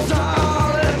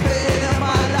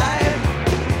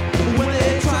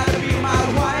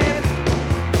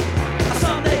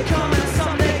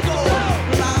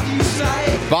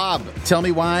 Bob, tell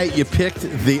me why you picked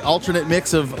the alternate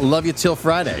mix of Love You Till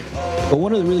Friday. But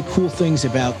one of the really cool things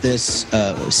about this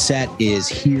set is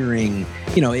hearing,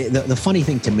 the funny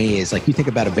thing to me is, like, you think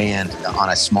about a band on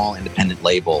a small independent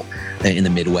label in the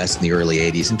Midwest in the early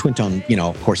 80s. And Twin Tone,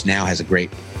 of course, now has a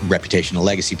great reputation and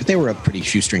legacy, but they were a pretty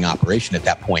shoestring operation at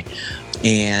that point.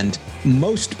 And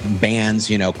most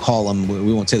bands, call them,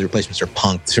 we won't say the Replacements are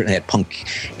punk, certainly had punk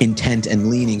intent and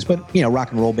leanings, but,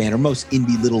 rock and roll band or most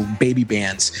indie little baby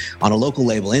bands on a local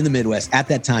label in the Midwest at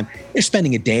that time, they're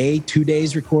spending a day, 2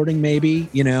 days recording maybe,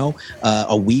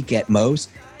 a week at most.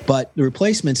 But the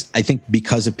Replacements, I think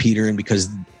because of Peter and because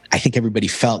I think everybody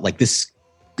felt like this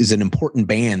is an important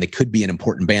band that could be an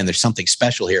important band. There's something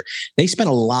special here. They spent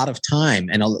a lot of time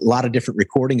and a lot of different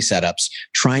recording setups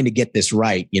trying to get this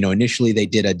right. Initially they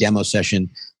did a demo session,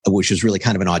 which was really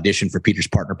kind of an audition for Peter's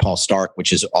partner, Paul Stark,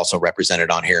 which is also represented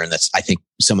on here. And that's, I think,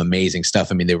 some amazing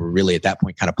stuff. I mean, they were really at that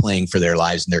point kind of playing for their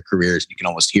lives and their careers. You can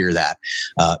almost hear that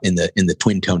in the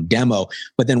Twin Tone demo.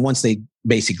 But then once they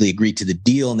basically agreed to the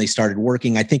deal and they started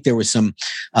working, I think there was some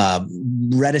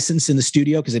reticence in the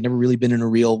studio because they'd never really been in a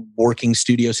real working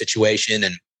studio situation.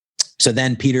 And so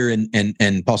then Peter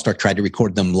and Paul Stark tried to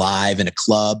record them live in a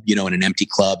club, in an empty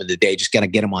club in the day, just got to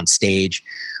get them on stage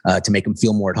to make them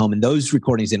feel more at home. And those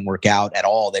recordings didn't work out at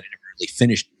all. They didn't really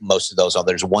finish most of those.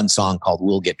 There's one song called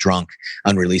We'll Get Drunk,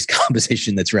 unreleased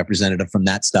composition that's representative from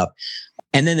that stuff.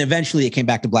 And then eventually it came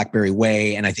back to Blackberry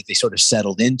Way, and I think they sort of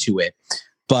settled into it.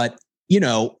 But,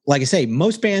 like I say,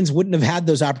 most bands wouldn't have had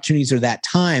those opportunities or that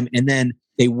time. And then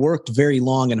they worked very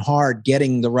long and hard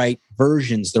getting the right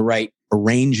versions, the right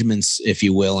arrangements, if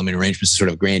you will. I mean, arrangements is sort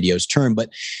of a grandiose term, but,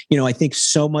 I think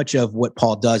so much of what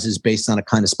Paul does is based on a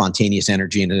kind of spontaneous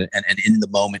energy and in the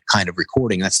moment kind of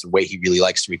recording. That's the way he really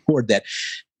likes to record that.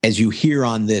 As you hear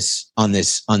on this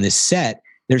set,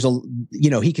 there's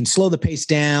he can slow the pace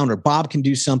down or Bob can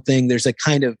do something. There's a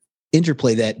kind of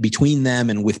interplay that between them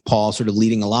and with Paul sort of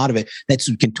leading a lot of it that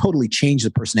can totally change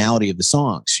the personality of the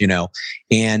songs,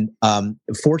 and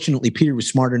fortunately Peter was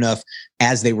smart enough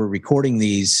as they were recording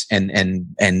these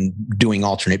and doing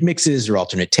alternate mixes or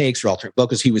alternate takes or alternate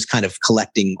vocals. He was kind of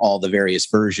collecting all the various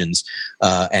versions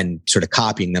and sort of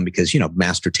copying them because,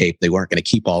 master tape, they weren't going to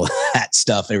keep all of that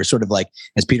stuff. They were sort of like,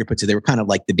 as Peter puts it, they were kind of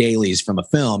like the dailies from a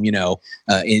film,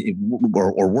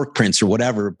 or work prints or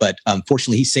whatever. But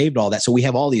fortunately he saved all that. So we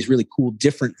have all these really cool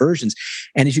different versions.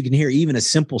 And as you can hear, even a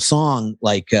simple song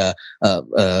like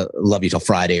Love You Till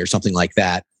Friday or something like that.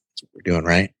 That's what we're doing,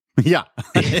 right? Yeah.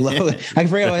 I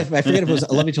forget if it was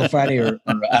Love You Till Friday or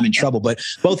I'm in Trouble, but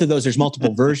both of those, there's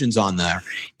multiple versions on there.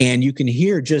 And you can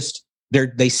hear just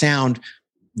they sound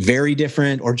very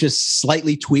different or just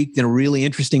slightly tweaked in a really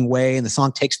interesting way. And the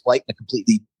song takes flight in a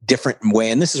completely different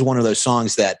way. And this is one of those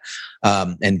songs that,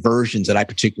 and versions that I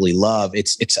particularly love.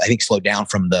 It's I think slowed down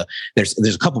from there's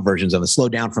a couple versions of it,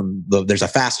 slowed down from there's a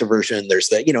faster version.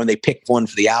 There's and they picked one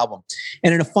for the album.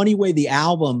 And in a funny way, the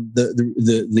album,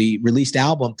 the released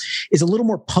album is a little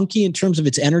more punky in terms of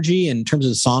its energy and in terms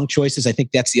of the song choices. I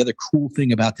think that's the other cool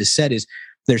thing about this set is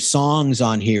there's songs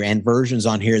on here and versions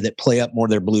on here that play up more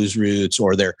their blues roots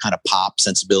or their kind of pop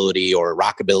sensibility or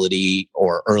rockabilly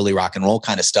or early rock and roll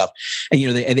kind of stuff. And,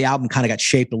 the album kind of got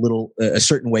shaped a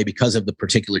certain way because of the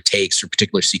particular takes or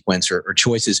particular sequence or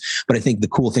choices. But I think the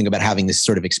cool thing about having this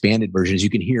sort of expanded version is you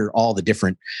can hear all the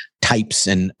different types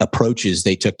and approaches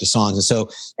they took to songs. And so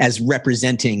as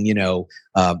representing,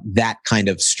 that kind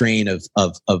of strain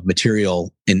of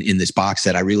material in this box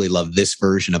set, I really love this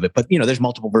version of it. But, there's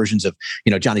multiple versions of,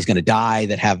 Johnny's Gonna Die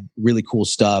that have really cool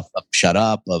stuff, of Shut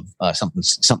Up, of something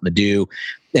to do.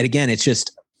 And again, it's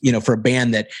just, for a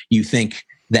band that you think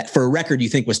that for a record you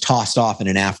think was tossed off in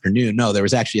an afternoon. No, there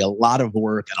was actually a lot of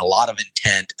work and a lot of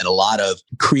intent and a lot of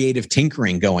creative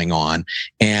tinkering going on.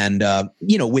 And,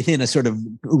 within a sort of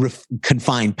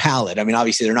confined palette. I mean,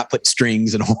 obviously they're not putting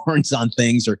strings and horns on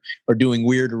things or doing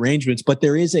weird arrangements, but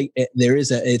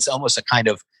it's almost a kind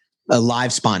of a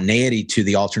live spontaneity to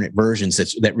the alternate versions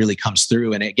that really comes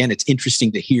through. And again, it's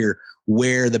interesting to hear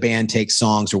where the band takes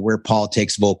songs or where Paul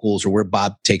takes vocals or where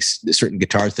Bob takes certain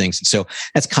guitar things. And so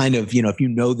that's kind of, if you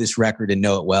know this record and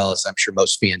know it well, as I'm sure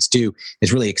most fans do,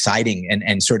 it's really exciting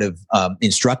and sort of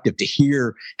instructive to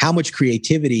hear how much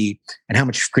creativity and how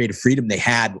much creative freedom they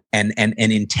had and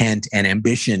intent and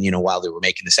ambition, while they were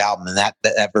making this album. And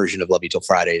that version of Love You Till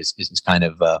Friday is kind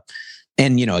of,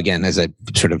 and, again, as I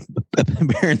sort of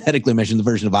parenthetically mentioned, the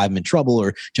version of I'm in Trouble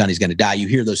or Johnny's Gonna Die, you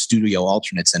hear those studio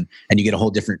alternates and you get a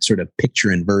whole different sort of picture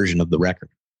and version of the record.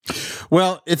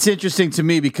 Well, it's interesting to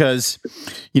me because,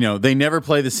 they never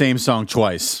play the same song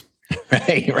twice.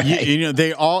 Right.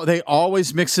 They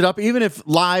always mix it up. Even if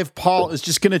live, Paul is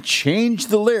just going to change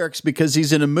the lyrics because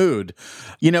he's in a mood.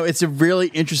 It's a really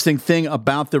interesting thing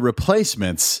about the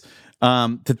Replacements.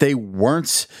 That they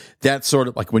weren't that sort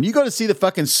of like when you go to see the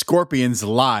fucking Scorpions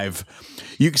live,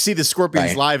 you can see the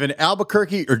Scorpions live in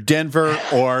Albuquerque or Denver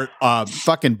or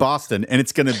fucking Boston, and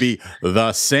it's going to be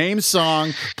the same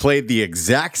song played the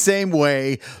exact same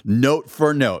way, note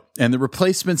for note. And the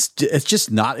Replacements, it's just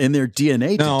not in their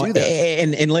DNA to do that.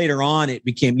 And later on, it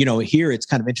became, here it's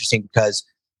kind of interesting because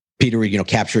Peter,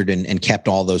 captured and kept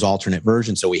all those alternate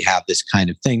versions, so we have this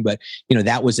kind of thing. But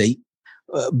that was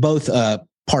both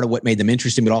part of what made them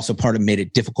interesting, but also part of made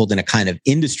it difficult in a kind of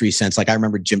industry sense. Like I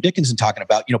remember Jim Dickinson talking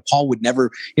about, Paul would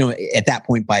never, at that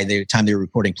point, by the time they were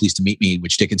recording Pleased to Meet Me,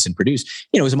 which Dickinson produced,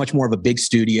 it was a much more of a big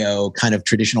studio kind of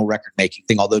traditional record making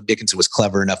thing. Although Dickinson was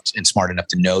clever enough and smart enough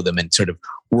to know them and sort of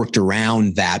worked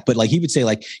around that. But like he would say,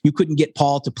 like, you couldn't get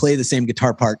Paul to play the same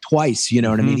guitar part twice. You know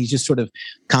what I mean? He's just sort of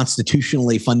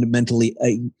constitutionally, fundamentally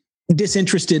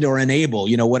disinterested or unable,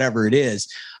 whatever it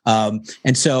is.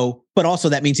 And so, but also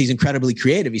that means he's incredibly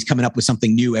creative. He's coming up with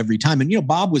something new every time. And,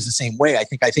 Bob was the same way. I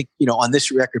think, on this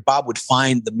record, Bob would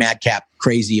find the madcap,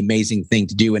 crazy, amazing thing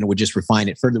to do and would just refine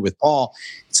it further. With Paul,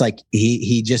 it's like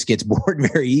he just gets bored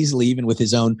very easily, even with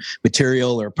his own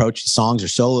material or approach to songs or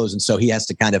solos. And so he has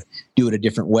to kind of do it a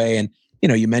different way. And,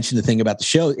 you mentioned the thing about the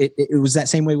show. It was that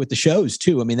same way with the shows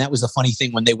too. I mean, that was the funny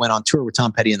thing when they went on tour with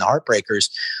Tom Petty and the Heartbreakers,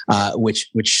 which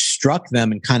struck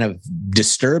them and kind of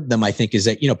disturbed them, I think, is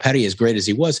that, Petty, as great as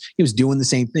he was doing the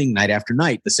same thing night after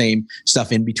night, the same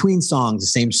stuff in between songs,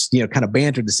 the same, kind of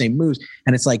banter, the same moves.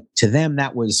 And it's like, to them,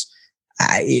 that was,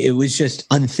 it was just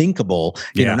unthinkable,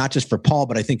 not just for Paul,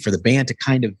 but I think for the band to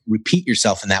kind of repeat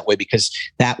yourself in that way, because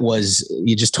that was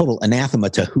just total anathema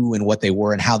to who and what they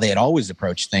were and how they had always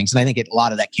approached things. And I think a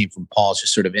lot of that came from Paul's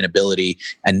just sort of inability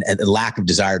and a lack of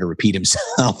desire to repeat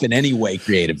himself in any way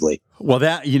creatively. Well,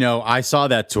 that, I saw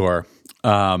that tour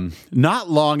not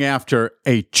long after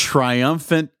a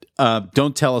triumphant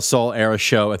Don't Tell a Soul era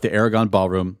show at the Aragon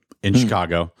Ballroom in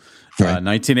Chicago.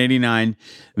 1989.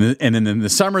 And then in the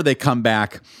summer, they come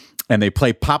back and they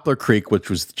play Poplar Creek, which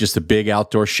was just a big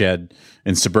outdoor shed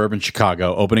in suburban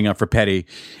Chicago, opening up for Petty.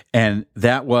 And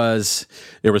there was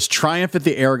Triumph at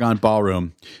the Aragon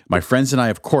Ballroom. My friends and I,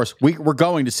 of course, we were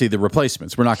going to see the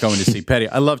Replacements. We're not going to see Petty.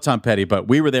 I love Tom Petty, but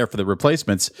we were there for the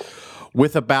Replacements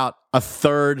with about a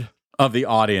third of the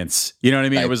audience. You know what I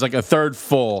mean? Right. It was like a third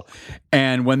full.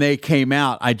 And when they came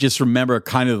out, I just remember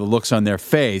kind of the looks on their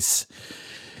face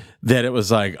that it was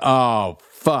like, oh,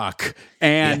 fuck.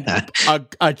 And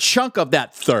a chunk of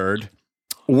that third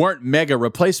weren't mega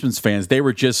Replacements fans. They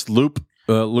were just Loop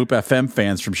FM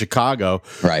fans from Chicago,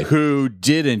 who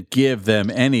didn't give them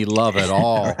any love at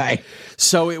all.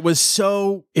 So it was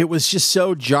just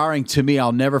so jarring to me.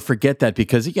 I'll never forget that,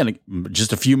 because again,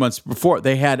 just a few months before,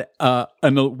 they had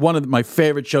one of my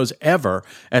favorite shows ever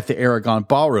at the Aragon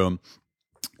Ballroom.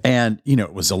 And,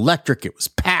 it was electric. It was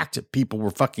packed. People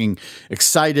were fucking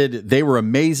excited. They were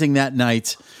amazing that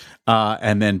night.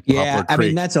 And then Poplar Creek. I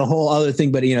mean, that's a whole other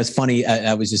thing. But, it's funny.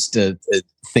 I was just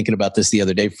thinking about this the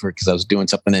other day because I was doing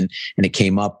something and it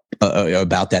came up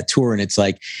about that tour. And it's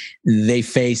like they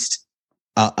faced,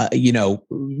 they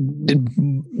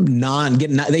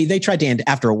tried to end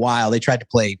after a while. They tried to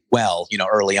play well,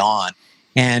 early on.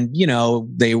 And,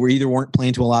 they weren't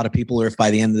playing to a lot of people, or if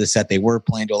by the end of the set they were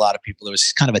playing to a lot of people, it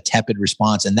was kind of a tepid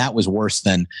response. And that was worse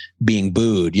than being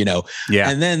booed, Yeah.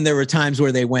 And then there were times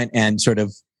where they went and sort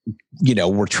of,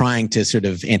 were trying to sort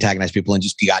of antagonize people and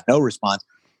just got no response.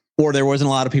 Or there wasn't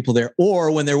a lot of people there. Or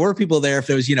when there were people there, if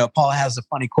there was, Paul has a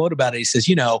funny quote about it. He says,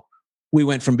 we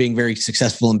went from being very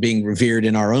successful and being revered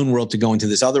in our own world to going to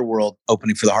this other world,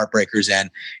 opening for the Heartbreakers. And,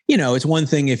 it's one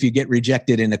thing if you get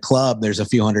rejected in a club, there's a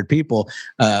few hundred people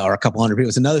or a couple hundred people.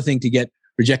 It's another thing to get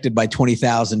rejected by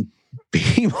 20,000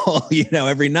 people,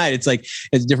 every night. It's like,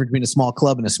 it's different between a small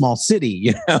club and a small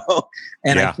city,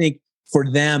 And I think for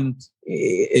them,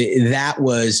 that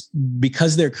was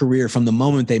because their career from the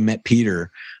moment they met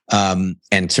Peter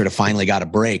and sort of finally got a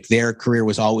break, their career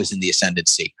was always in the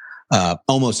ascendancy.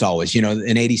 Almost always,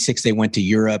 in 86, they went to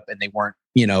Europe and they weren't,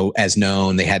 as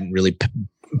known. They hadn't really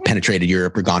penetrated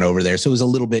Europe or gone over there. So it was a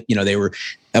little bit, they were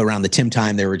around the Tim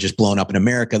time. They were just blown up in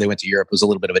America. They went to Europe. It was a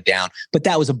little bit of a down, but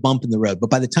that was a bump in the road. But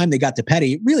by the time they got to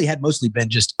Petty, it really had mostly been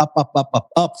just up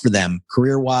for them,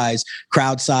 career wise,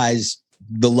 crowd size,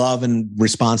 the love and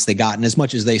response they got. And as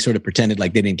much as they sort of pretended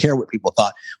like they didn't care what people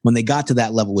thought, when they got to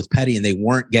that level with Petty and they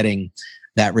weren't getting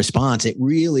that response, it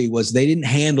really was, they didn't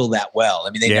handle that well.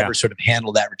 I mean, they never sort of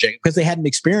handled that rejection because they hadn't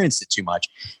experienced it too much.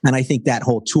 And I think that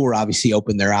whole tour obviously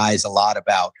opened their eyes a lot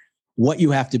about what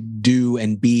you have to do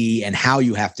and be and how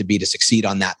you have to be to succeed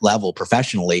on that level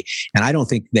professionally. And I don't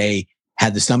think they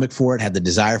had the stomach for it, had the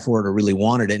desire for it, or really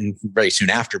wanted it. And very soon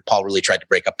after, Paul really tried to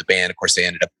break up the band. Of course, they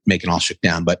ended up making All Shook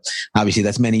Down, but obviously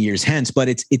that's many years hence. But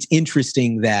it's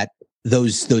interesting that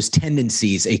those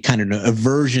tendencies, a kind of an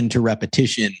aversion to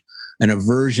repetition, an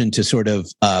aversion to sort of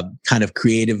kind of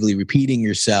creatively repeating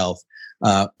yourself,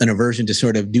 an aversion to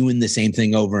sort of doing the same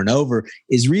thing over and over,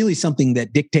 is really something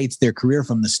that dictates their career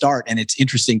from the start. And it's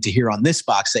interesting to hear on this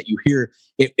box that you hear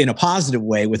it in a positive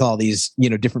way with all these,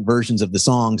 different versions of the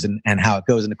songs and how it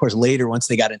goes. And of course, later, once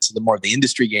they got into the more of the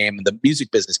industry game and the music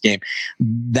business game,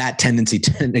 that tendency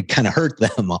to kind of hurt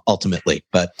them ultimately.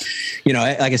 But,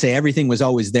 like I say, everything was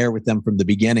always there with them from the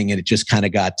beginning, and it just kind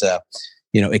of got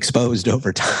exposed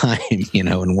over time, in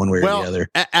one way or the other.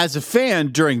 As a fan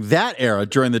during that era,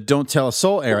 during the Don't Tell a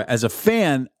Soul era, as a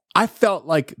fan, I felt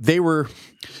like there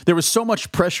was so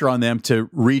much pressure on them to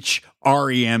reach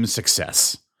REM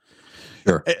success.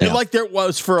 Sure. Yeah. Like there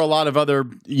was for a lot of other,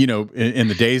 in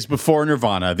the days before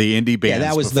Nirvana, the indie bands. Yeah,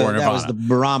 that was the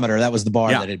barometer. That was the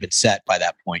bar that had been set by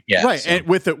that point. Yeah. Right. So. And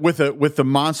with the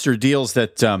monster deals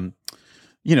that,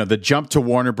 the jump to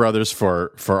Warner Brothers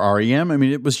for REM. I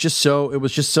mean, it was just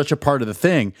such a part of the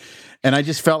thing. And I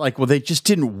just felt like, well, they just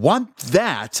didn't want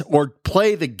that or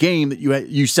play the game that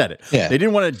you said it. Yeah. They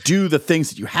didn't want to do the things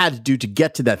that you had to do to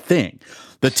get to that thing.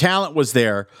 The talent was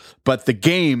there, but the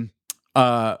game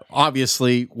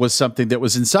obviously was something that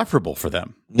was insufferable for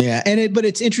them. Yeah. But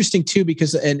it's interesting too,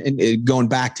 because, and going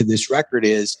back to this record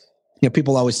is,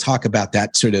 people always talk about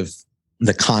that sort of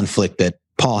the conflict that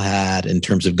Paul had in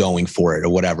terms of going for it or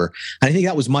whatever. And I think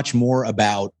that was much more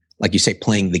about, like you say,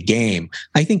 playing the game.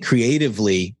 I think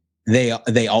creatively,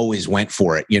 they always went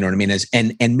for it. You know what I mean?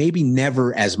 And maybe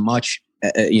never as much,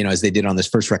 as they did on this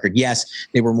first record. Yes,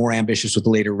 they were more ambitious with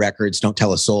the later records, Don't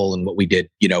Tell a Soul, and what we did,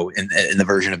 in the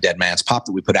version of Dead Man's Pop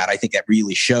that we put out. I think that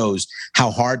really shows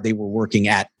how hard they were working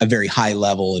at a very high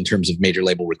level in terms of major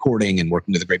label recording and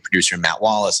working with a great producer, Matt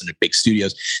Wallace, and at big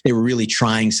studios. They were really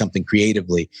trying something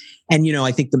creatively. And,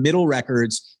 I think the middle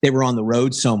records, they were on the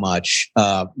road so much,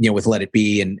 with Let It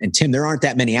Be and Tim, there aren't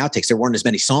that many outtakes. There weren't as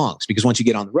many songs because once you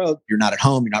get on the road, you're not at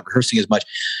home, you're not rehearsing as much.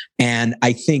 And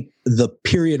I think the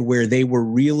period where they were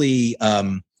really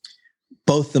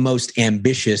both the most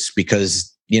ambitious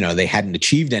because, they hadn't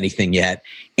achieved anything yet,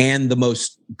 and the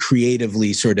most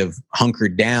creatively sort of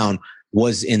hunkered down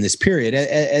was in this period,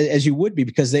 as you would be,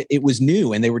 because it was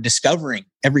new and they were discovering.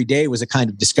 Every day was a kind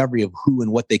of discovery of who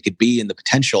and what they could be and the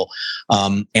potential.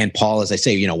 And Paul, as I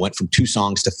say, went from 2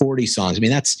 songs to 40 songs. I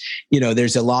mean, that's,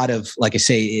 there's a lot of, like I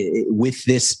say, with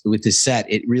this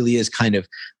set, it really is kind of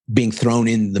being thrown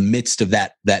in the midst of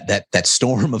that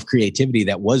storm of creativity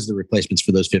that was the Replacements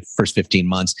for those first 15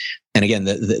 months. And again,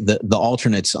 the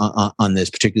alternates on this,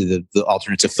 particularly the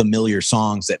alternates of familiar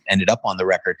songs that ended up on the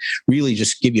record, really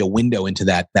just give you a window into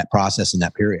that process and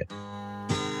that period.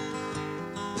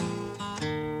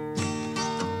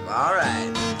 All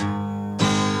right.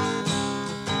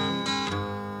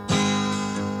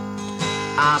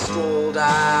 I strolled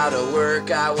out of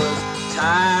work. I was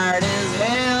tired as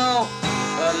hell.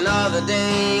 Another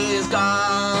day is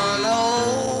gone.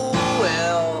 Oh,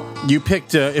 well. You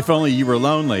picked If Only You Were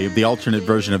Lonely, the alternate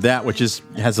version of that, which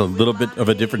has a little bit of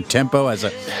a different tempo, has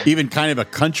even kind of a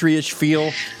country-ish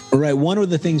feel. Right. One of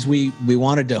the things we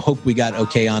wanted to hope we got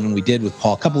okay on, and we did with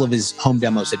Paul, a couple of his home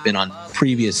demos had been on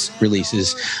previous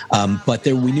releases, but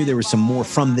we knew there was some more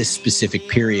from this specific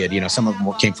period. Some of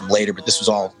them came from later, but this was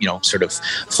all, sort of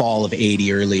fall of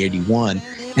 80, early 81.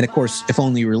 And of course, If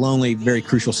Only You Were Lonely, very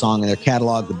crucial song in their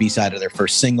catalog, the B-side of their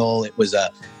first single. It was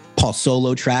Paul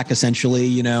solo track, essentially,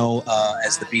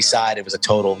 as the B-side. It was a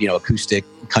total, acoustic,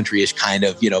 country-ish kind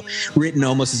of, written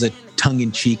almost as a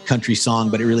tongue-in-cheek country song,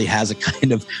 but it really has a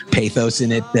kind of pathos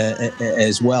in it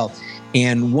as well.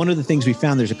 And one of the things we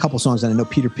found, there's a couple songs, and I know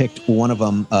Peter picked one of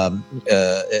them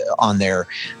on there,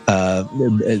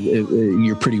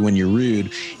 You're Pretty When You're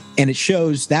Rude. And it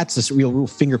shows that's a real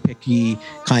fingerpicky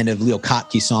kind of Leo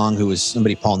Kottke song, who was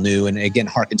somebody Paul knew. And again,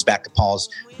 harkens back to Paul's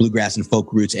bluegrass and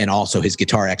folk roots, and also his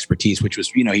guitar expertise, which was,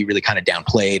 he really kind of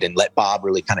downplayed and let Bob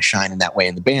really kind of shine in that way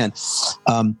in the band.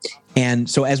 And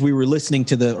so as we were listening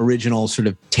to the original sort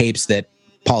of tapes that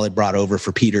Paul had brought over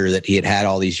for Peter that he had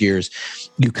all these years,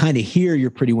 you kind of hear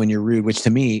You're Pretty When You're Rude, which to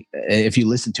me, if you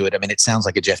listen to it, I mean, it sounds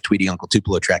like a Jeff Tweedy, Uncle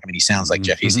Tupelo track. I mean, he sounds like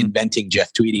Jeff. He's inventing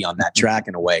Jeff Tweedy on that track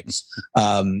in a way.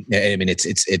 I mean,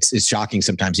 it's shocking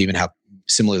sometimes even how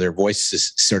similar their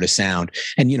voices sort of sound.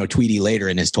 And, Tweedy later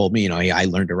and has told me, I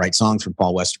learned to write songs from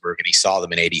Paul Westerberg, and he saw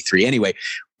them in '83. Anyway,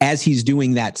 as he's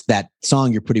doing that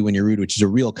song, You're Pretty When You're Rude, which is a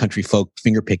real country folk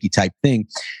fingerpicky type thing,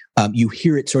 you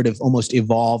hear it sort of almost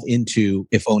evolve into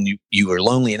If Only You Were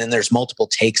Lonely. And then there's multiple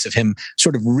takes of him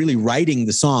sort of really writing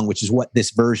the song, which is what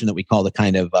this version that we call the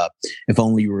kind of If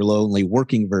Only You Were Lonely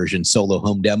working version, solo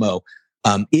home demo,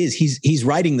 is. He's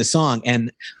writing the song.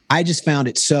 And I just found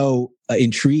it so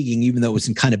intriguing, even though it was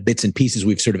in kind of bits and pieces.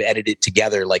 We've sort of edited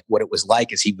together like what it was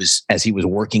like as he was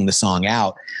working the song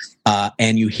out.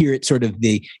 And you hear it sort of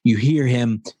you hear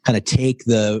him kind of take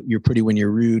the You're Pretty When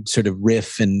You're Rude sort of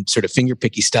riff and sort of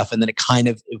fingerpicky stuff. And then it kind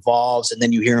of evolves. And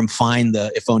then you hear him find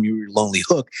the If Only You Were Lonely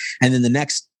hook. And then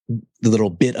the little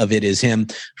bit of it is him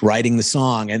writing the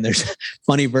song. And there's a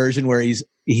funny version where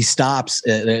he stops.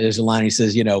 There's a line, he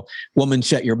says, woman,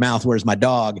 shut your mouth. Where's my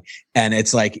dog? And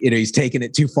it's like, he's taking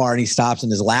it too far, and he stops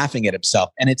and is laughing at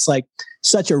himself. And it's like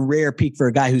such a rare peak for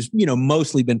a guy who's,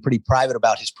 mostly been pretty private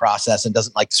about his process and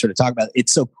doesn't like to sort of talk about it.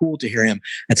 It's so cool to hear him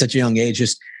at such a young age,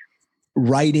 just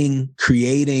writing,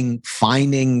 creating,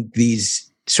 finding these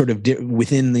sort of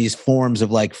within these forms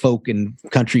of like folk and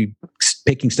country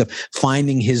picking stuff,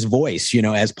 finding his voice,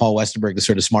 as Paul Westerberg, the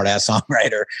sort of smart ass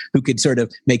songwriter who could sort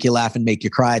of make you laugh and make you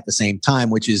cry at the same time,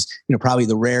 which is, probably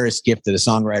the rarest gift that a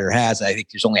songwriter has. I think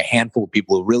there's only a handful of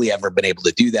people who really ever been able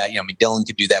to do that. I mean, Dylan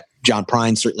could do that. John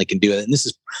Prine certainly can do it. And this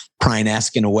is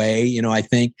Prine-esque in a way, I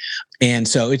think. And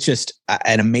so it's just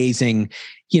an amazing,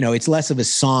 it's less of a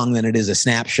song than it is a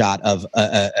snapshot of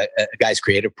a guy's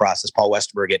creative process. Paul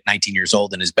Westerberg at 19 years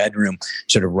old in his bedroom,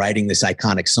 sort of writing this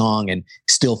iconic song and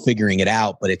still figuring it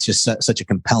out. But it's just such a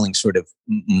compelling sort of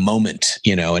moment,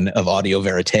 and of audio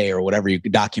verite or whatever you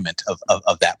could document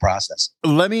of that process.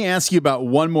 Let me ask you about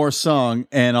one more song,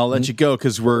 and I'll let you go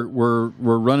because we're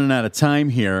running out of time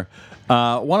here.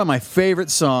 One of my favorite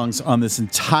songs on this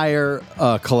entire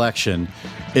collection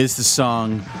is the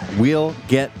song We'll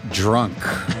Get Drunk.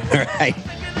 Right.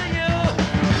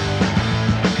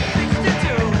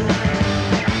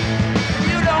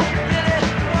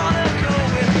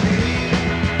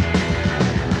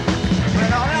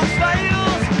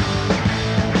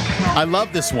 I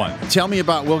love this one. Tell me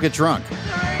about We'll Get Drunk.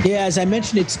 Yeah, as I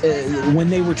mentioned, it's when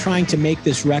they were trying to make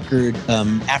this record,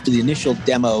 after the initial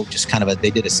demo, just kind of they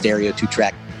did a stereo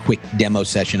 2-track quick demo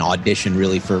session audition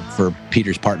really for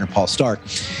Peter's partner, Paul Stark.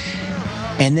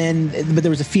 And then, but there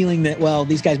was a feeling that, well,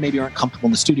 these guys maybe aren't comfortable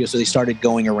in the studio. So they started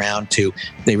going around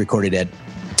they recorded at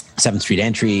 7th Street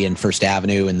Entry and First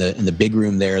Avenue in the big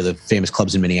room there, the famous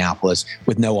clubs in Minneapolis,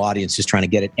 with no audience, just trying to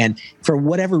get it. And for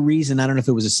whatever reason, I don't know if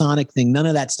it was a sonic thing, none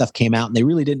of that stuff came out, and they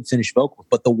really didn't finish vocals.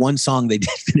 But the one song they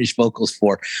did finish vocals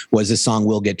for was this song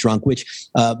We'll Get Drunk, which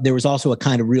there was also a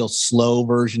kind of real slow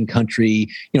version country.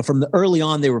 From the early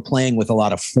on, they were playing with a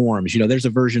lot of forms. There's a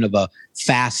version of a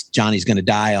fast Johnny's Gonna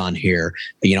Die on here.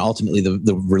 Ultimately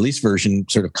the release version,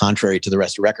 sort of contrary to the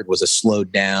rest of the record, was a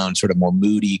slowed down, sort of more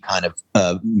moody kind of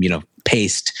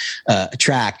paced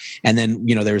track. And then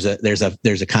there's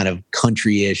a kind of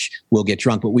country-ish We'll Get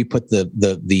Drunk, but we put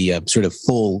the sort of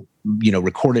full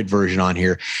recorded version on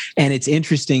here. And it's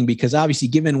interesting because obviously,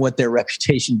 given what their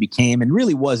reputation became and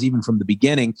really was even from the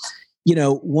beginning,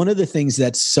 one of the things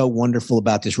that's so wonderful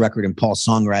about this record and Paul's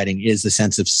songwriting is the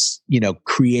sense of,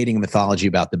 creating a mythology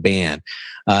about the band.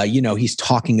 He's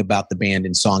talking about the band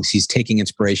in songs. He's taking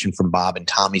inspiration from Bob and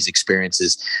Tommy's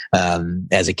experiences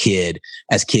as kids,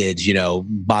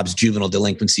 Bob's juvenile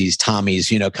delinquencies,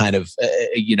 Tommy's, kind of,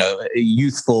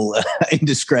 youthful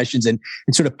indiscretions and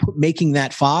sort of making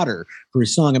that fodder for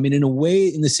his song. I mean, in a way,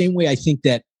 in the same way, I think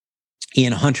that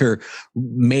Ian Hunter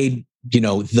made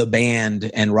the band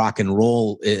and rock and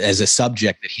roll as a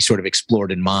subject that he sort of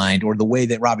explored in mind, or the way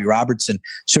that Robbie Robertson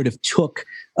sort of took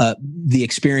the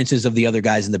experiences of the other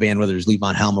guys in the band, whether it was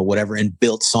Levon Helm or whatever, and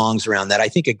built songs around that. I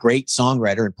think a great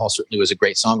songwriter, and Paul certainly was a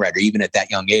great songwriter, even at that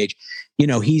young age.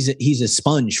 He's a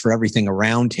sponge for everything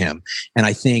around him. And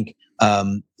I think,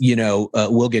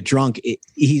 We'll Get Drunk,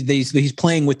 he's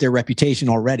playing with their reputation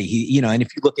already. And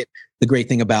if you look at the great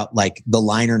thing about like the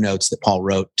liner notes that Paul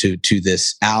wrote to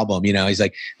this album, he's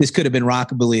like, this could have been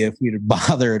rockabilly if we'd have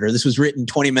bothered, or this was written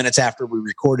 20 minutes after we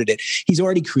recorded it. He's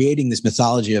already creating this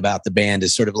mythology about the band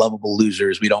as sort of lovable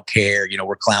losers. We don't care,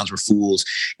 we're clowns, we're fools,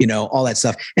 all that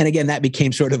stuff. And again, that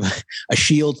became sort of a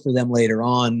shield for them later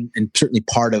on, and certainly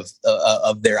part of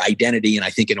their identity. And I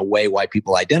think in a way why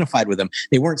people identified with them.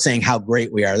 They weren't saying how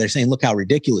great we are. They're saying, look how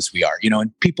ridiculous we are,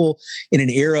 and people in an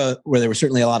era where there was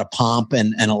certainly a lot of pomp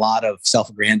and a lot of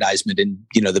self-aggrandizement in,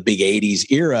 the big 80s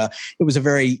era, it was a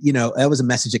very, that was a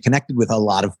message that connected with a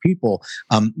lot of people.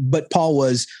 But Paul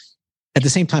was, at the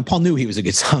same time, Paul knew he was a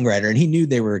good songwriter, and he knew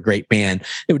they were a great band.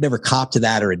 They would never cop to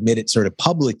that or admit it sort of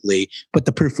publicly, but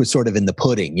the proof was sort of in the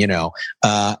pudding, and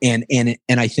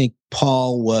I think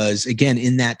Paul was, again,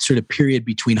 in that sort of period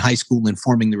between high school and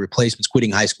forming the Replacements,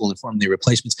 quitting high school and forming the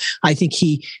Replacements. I think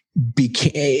he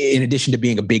became, in addition to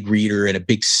being a big reader and a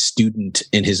big student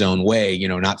in his own way,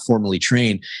 not formally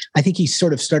trained, I think he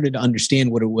sort of started to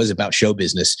understand what it was about show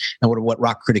business and what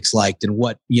rock critics liked, and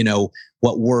what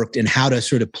worked, and how to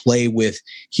sort of play with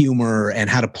humor and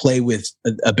how to play with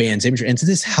a band's imagery. And so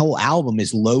this whole album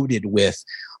is loaded with,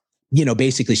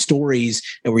 basically stories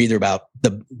that were either about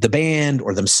the band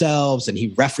or themselves. And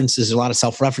he references a lot of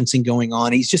self-referencing going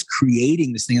on. He's just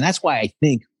creating this thing. And that's why I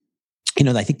think,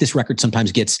 I think this record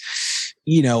sometimes gets,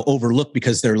 overlooked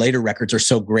because their later records are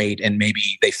so great and maybe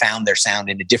they found their sound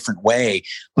in a different way.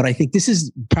 But I think this is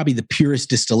probably the purest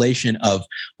distillation of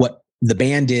what the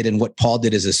band did and what Paul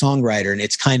did as a songwriter. And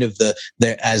it's kind of the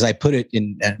as I put it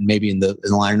in, maybe in the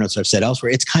liner notes I've said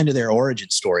elsewhere, it's kind of their origin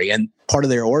story. And part of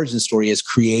their origin story is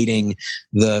creating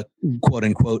the quote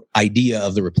unquote idea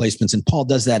of the Replacements. And Paul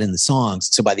does that in the songs.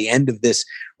 So by the end of this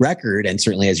record, and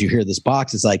certainly as you hear this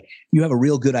box, it's like you have a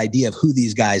real good idea of who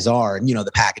these guys are. And,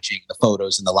 the packaging, the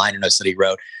photos, and the liner notes that he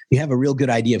wrote, you have a real good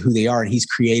idea of who they are. And he's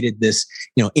created this,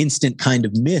 instant kind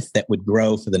of myth that would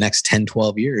grow for the next 10,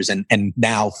 12 years. And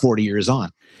now 40 years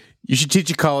on. You should teach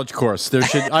a college course. There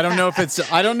should. I don't know if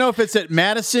it's at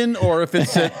Madison or if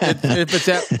it's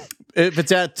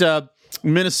at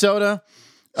Minnesota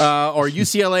or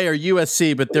UCLA or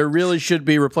USC, but there really should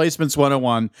be Replacements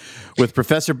 101 with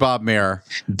Professor Bob Mayer.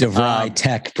 DeVry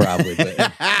Tech, probably.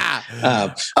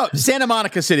 But, Santa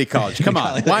Monica City College. Come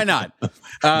on. Why not?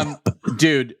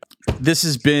 Dude, this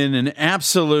has been an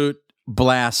absolute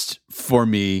blast for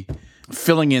me,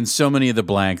 filling in so many of the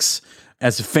blanks.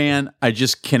 As a fan, I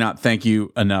just cannot thank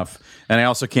you enough. And I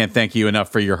also can't thank you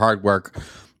enough for your hard work.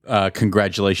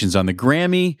 Congratulations on the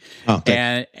Grammy.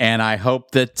 And I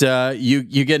hope that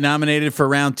you get nominated for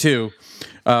round 2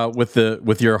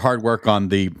 with your hard work on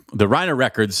the Rhino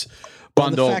Records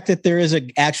bundle. The fact that there is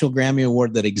an actual Grammy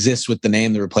Award that exists with the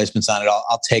name The Replacements on it,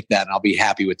 I'll take that and I'll be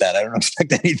happy with that. I don't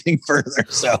expect anything further.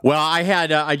 So, well,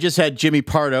 I just had Jimmy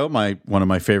Pardo, one of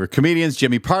my favorite comedians,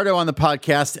 Jimmy Pardo, on the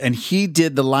podcast, and he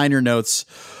did the liner notes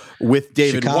with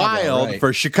David Wild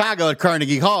for Chicago at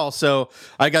Carnegie Hall. So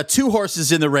I got 2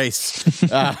 horses in the race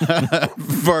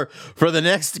for the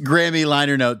next Grammy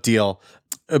liner note deal.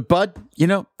 But,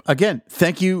 again,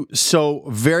 thank you so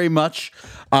very much.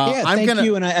 Thank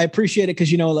you, and I appreciate it because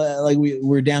like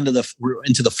we're down to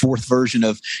into the 4th version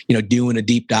of doing a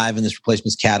deep dive in this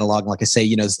Replacements catalog. Like I say,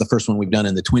 it's the first one we've done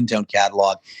in the Twin Tone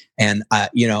catalog, and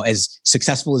as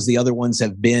successful as the other ones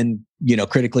have been,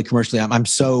 critically, commercially, I'm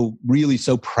so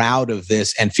proud of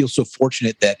this and feel so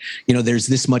fortunate that there's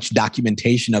this much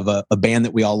documentation of a band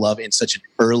that we all love in such an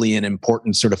early and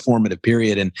important sort of formative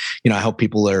period. And I hope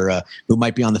people are who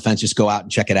might be on the fence just go out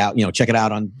and check it out. Check it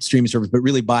out on streaming service, but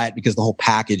really buy it because the whole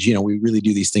package. We really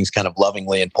do these things kind of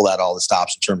lovingly and pull out all the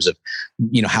stops in terms of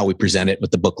how we present it with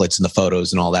the booklets and the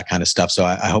photos and all that kind of stuff. So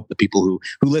I hope the people who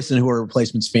listen, who are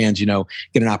Replacements fans,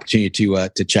 get an opportunity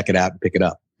to check it out and pick it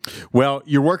up. Well,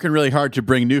 you're working really hard to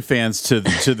bring new fans to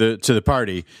the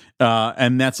party,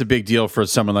 and that's a big deal for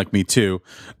someone like me too.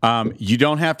 You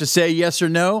don't have to say yes or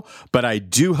no, but I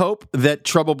do hope that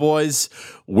Trouble Boys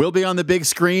will be on the big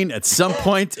screen at some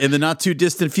point in the not too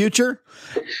distant future.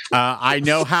 I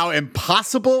know how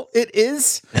impossible it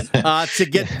is to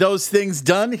get those things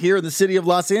done here in the city of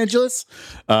Los Angeles.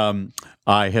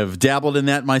 I have dabbled in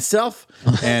that myself,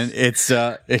 and it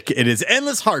is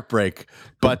endless heartbreak.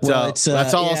 But that's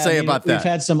all I'll say about that. We've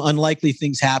had some unlikely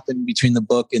things happen between the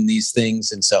book and these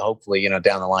things, and so hopefully,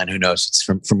 down the line, who knows? It's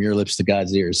from your lips to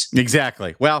God's ears.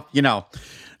 Exactly. Well,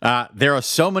 there are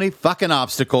so many fucking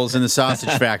obstacles in the sausage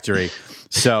factory.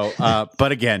 So,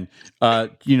 but again,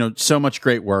 so much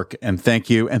great work, and thank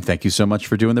you so much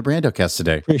for doing the Brandocast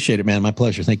today. Appreciate it, man. My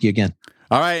pleasure. Thank you again.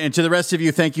 All right, and to the rest of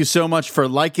you, thank you so much for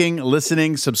liking,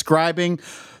 listening, subscribing.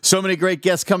 So many great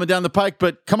guests coming down the pike,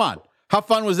 but come on, how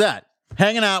fun was that?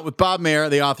 Hanging out with Bob Mehr,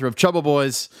 the author of Trouble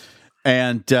Boys.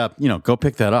 And, go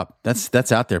pick that up.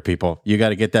 That's out there, people. You got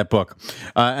to get that book,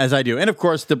 as I do. And, of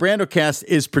course, the Brandocast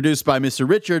is produced by Mr.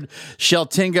 Richard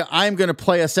Sheltinga. I'm going to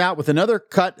play us out with another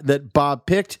cut that Bob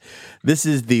picked. This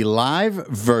is the live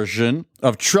version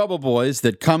of Trouble Boys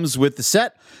that comes with the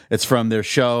set. It's from their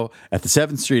show at the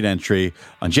 7th Street Entry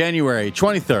on January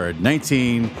 23rd,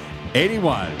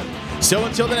 1981. So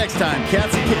until the next time,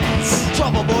 cats and kittens.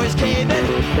 Trouble boys came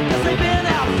in.